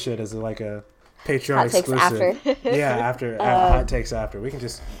publish it as a Patreon Hot takes exclusive. after. Yeah, after hot takes after. We can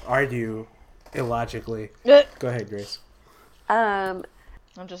just argue illogically. Go ahead, Grace. I'm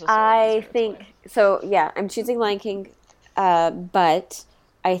just. I think so. Yeah, I'm choosing Lion King, but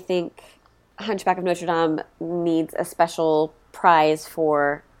I think Hunchback of Notre Dame needs a special prize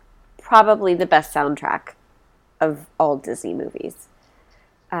for probably the best soundtrack of all Disney movies.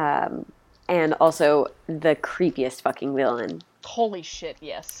 And also the creepiest fucking villain. Holy shit,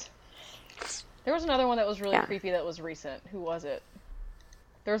 yes. There was another one that was really creepy that was recent. Who was it?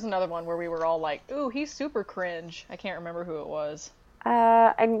 There was another one where we were all like, ooh, he's super cringe. I can't remember who it was.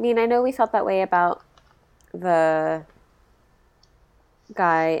 I know we felt that way about the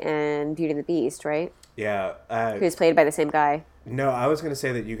guy in Beauty and the Beast, right? Yeah. Who's played by the same guy. No, I was going to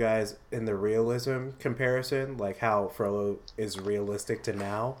say that you guys, in the realism comparison, how Frollo is realistic to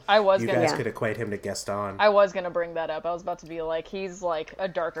now, you guys could equate him to Gaston. I was going to bring that up. I was about to be he's a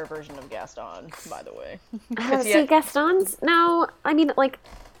darker version of Gaston, by the way. See, Gaston's... No,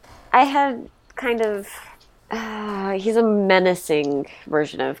 I had kind of... he's a menacing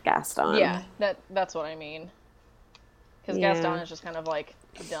version of Gaston. Yeah, that's what I mean. Because Gaston is just kind of,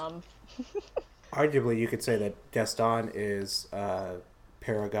 dumb. Arguably, you could say that Gaston is a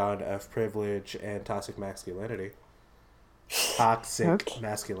paragon of privilege and toxic masculinity.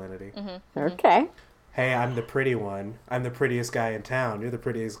 Masculinity. Mm-hmm. Okay. Hey, I'm the pretty one. I'm the prettiest guy in town. You're the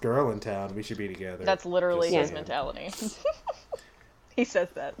prettiest girl in town. We should be together. That's literally his mentality. He says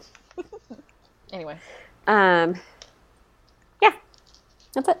that. Anyway. Yeah.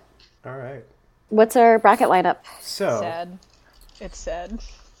 That's it. All right. What's our bracket lineup? So sad. It's sad.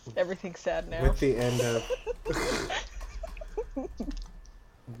 Everything's sad now. With the end of...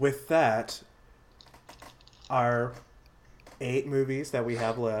 With that, our 8 movies that we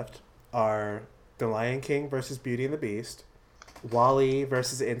have left are The Lion King versus Beauty and the Beast, WALL-E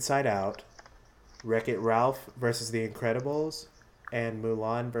versus Inside Out, Wreck-It Ralph versus The Incredibles, and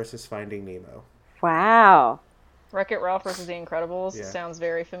Mulan versus Finding Nemo. Wow. Wreck-It Ralph versus The Incredibles sounds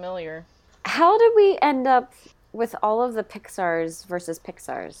very familiar. How did we end up with all of the Pixars versus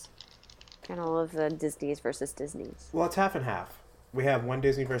Pixars? And all of the Disneys versus Disneys? Well, it's half and half. We have one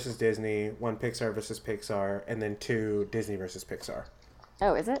Disney versus Disney, one Pixar versus Pixar, and then 2 Disney versus Pixar.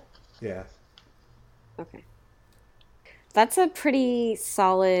 Oh, is it? Yeah. Okay. That's a pretty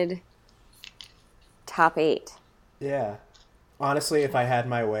solid top 8. Yeah. Honestly, if I had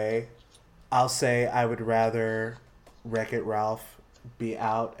my way, I'll say I would rather Wreck-It Ralph be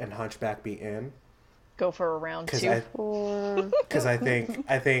out and Hunchback be in. Go for a round 2. Because I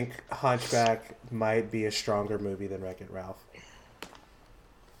think Hunchback might be a stronger movie than Wreck-It Ralph.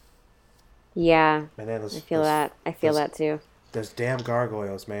 Yeah. And then I feel that. I feel that too. Those damn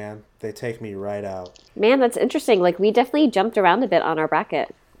gargoyles, man. They take me right out. Man, that's interesting. Like, we definitely jumped around a bit on our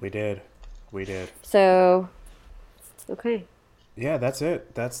bracket. We did. So, okay. Yeah, that's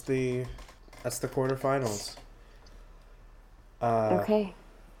it. That's the quarterfinals. Okay.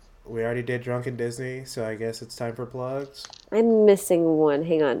 We already did Drunken Disney, so I guess it's time for plugs. I'm missing one.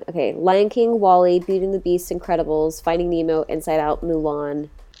 Hang on. Okay. Lion King, WALL-E, Beauty and the Beast, Incredibles, Finding Nemo, Inside Out, Mulan,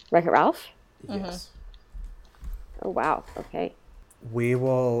 Wreck-It Ralph? Yes. Oh, wow. Okay. We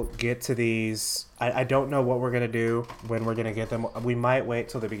will get to these. I don't know what we're going to do, when we're going to get them. We might wait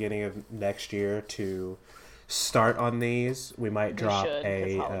till the beginning of next year to start on these. We might drop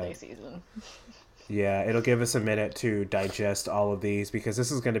it's holiday season. Yeah, it'll give us a minute to digest all of these, because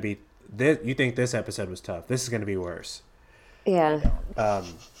this is going to be... You think this episode was tough. This is going to be worse. Yeah.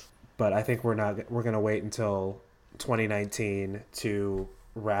 But I think we're going to wait until 2019 to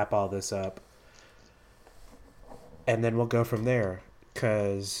wrap all this up. And then we'll go from there,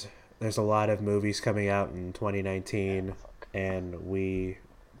 because there's a lot of movies coming out in 2019, and we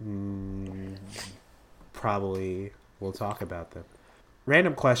probably will talk about them.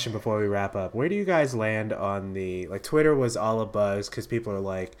 Random question before we wrap up. Where do you guys land on the... Like, Twitter was all abuzz because people are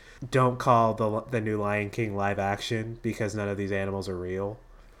like, don't call the new Lion King live action because none of these animals are real.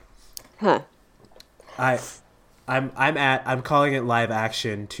 Huh. I'm calling it live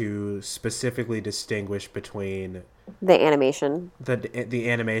action to specifically distinguish between the animation, the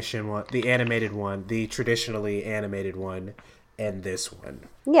animation one, the animated one, the traditionally animated one, and this one.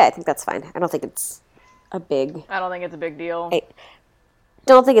 Yeah, I think that's fine. I don't think it's a big... I don't think it's a big deal. I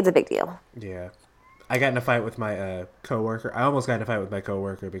don't think it's a big deal. Yeah. I got in a fight with my coworker. I almost got in a fight with my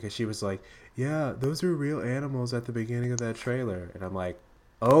coworker because she was like, yeah, those are real animals at the beginning of that trailer. And I'm like,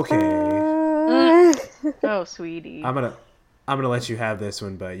 okay. Oh, sweetie. I'm gonna let you have this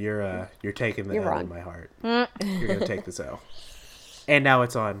one, but you're taking the L in my heart. You're gonna take this L. And now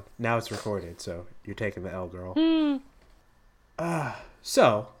it's on. Now it's recorded, so you're taking the L, girl.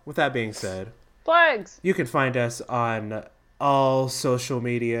 So, with that being said, Plugs! You can find us on all social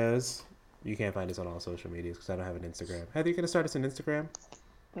medias. You can't find us on all social medias because I don't have an Instagram. Heather, you gonna start us an Instagram?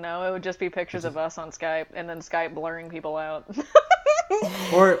 No, it would just be pictures of us on Skype, and then Skype blurring people out.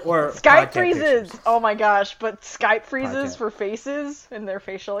 or Skype freezes. Pictures. Oh my gosh! But Skype freezes Podcast. for faces and their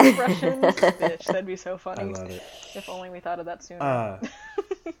facial expressions. Bitch, that'd be so funny. I love it. If only we thought of that sooner.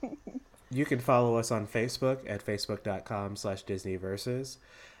 You can follow us on Facebook at facebook.com/DisneyVersus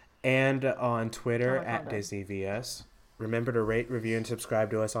and on Twitter at DisneyVS. Remember to rate, review, and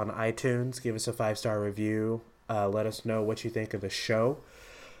subscribe to us on iTunes. Give us a 5-star review. Let us know what you think of the show.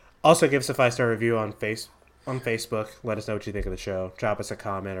 Also, give us a 5-star review on Facebook. Let us know what you think of the show. Drop us a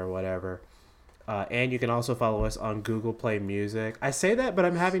comment or whatever. And you can also follow us on Google Play Music. I say that, but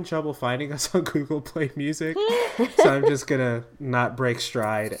I'm having trouble finding us on Google Play Music. So I'm just going to not break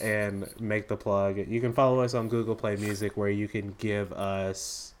stride and make the plug. You can follow us on Google Play Music, where you can give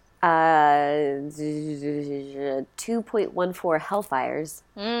us... 2.14 Hellfires.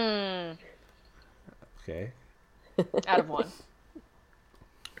 Okay. Out of 1.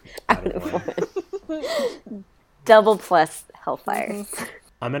 Out of 1. Double plus Hellfires.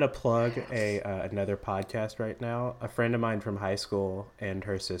 I'm going to plug another podcast right now. A friend of mine from high school and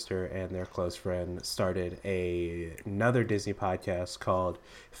her sister and their close friend started another Disney podcast called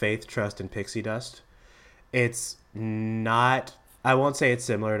Faith, Trust, and Pixie Dust. It's not... I won't say it's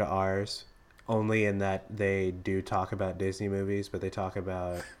similar to ours, only in that they do talk about Disney movies, but they talk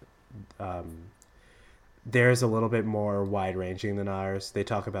about... theirs a little bit more wide-ranging than ours. They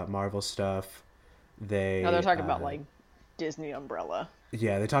talk about Marvel stuff. They're talking about, like, Disney umbrella.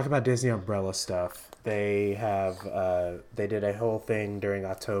 Yeah, they talk about Disney umbrella stuff. They have they did a whole thing during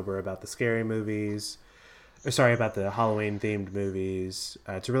October about the scary movies. About the Halloween themed movies.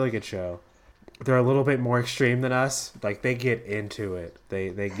 It's a really good show. They're a little bit more extreme than us. Like, they get into it. They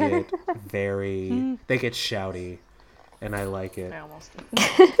get they get shouty, and I like it. I almost.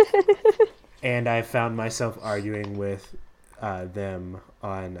 And I found myself arguing with them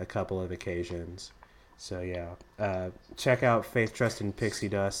on a couple of occasions. So yeah, check out Faith, Trust, and Pixie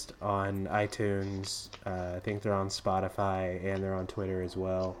Dust on iTunes. I think they're on Spotify, and they're on Twitter as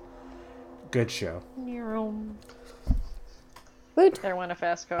well. Good show. There went a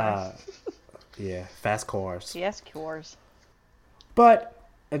fast car. Yeah, fast cars. Yes, cures. But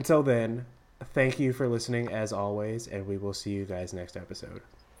until then, thank you for listening as always, and we will see you guys next episode.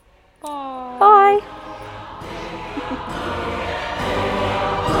 Bye.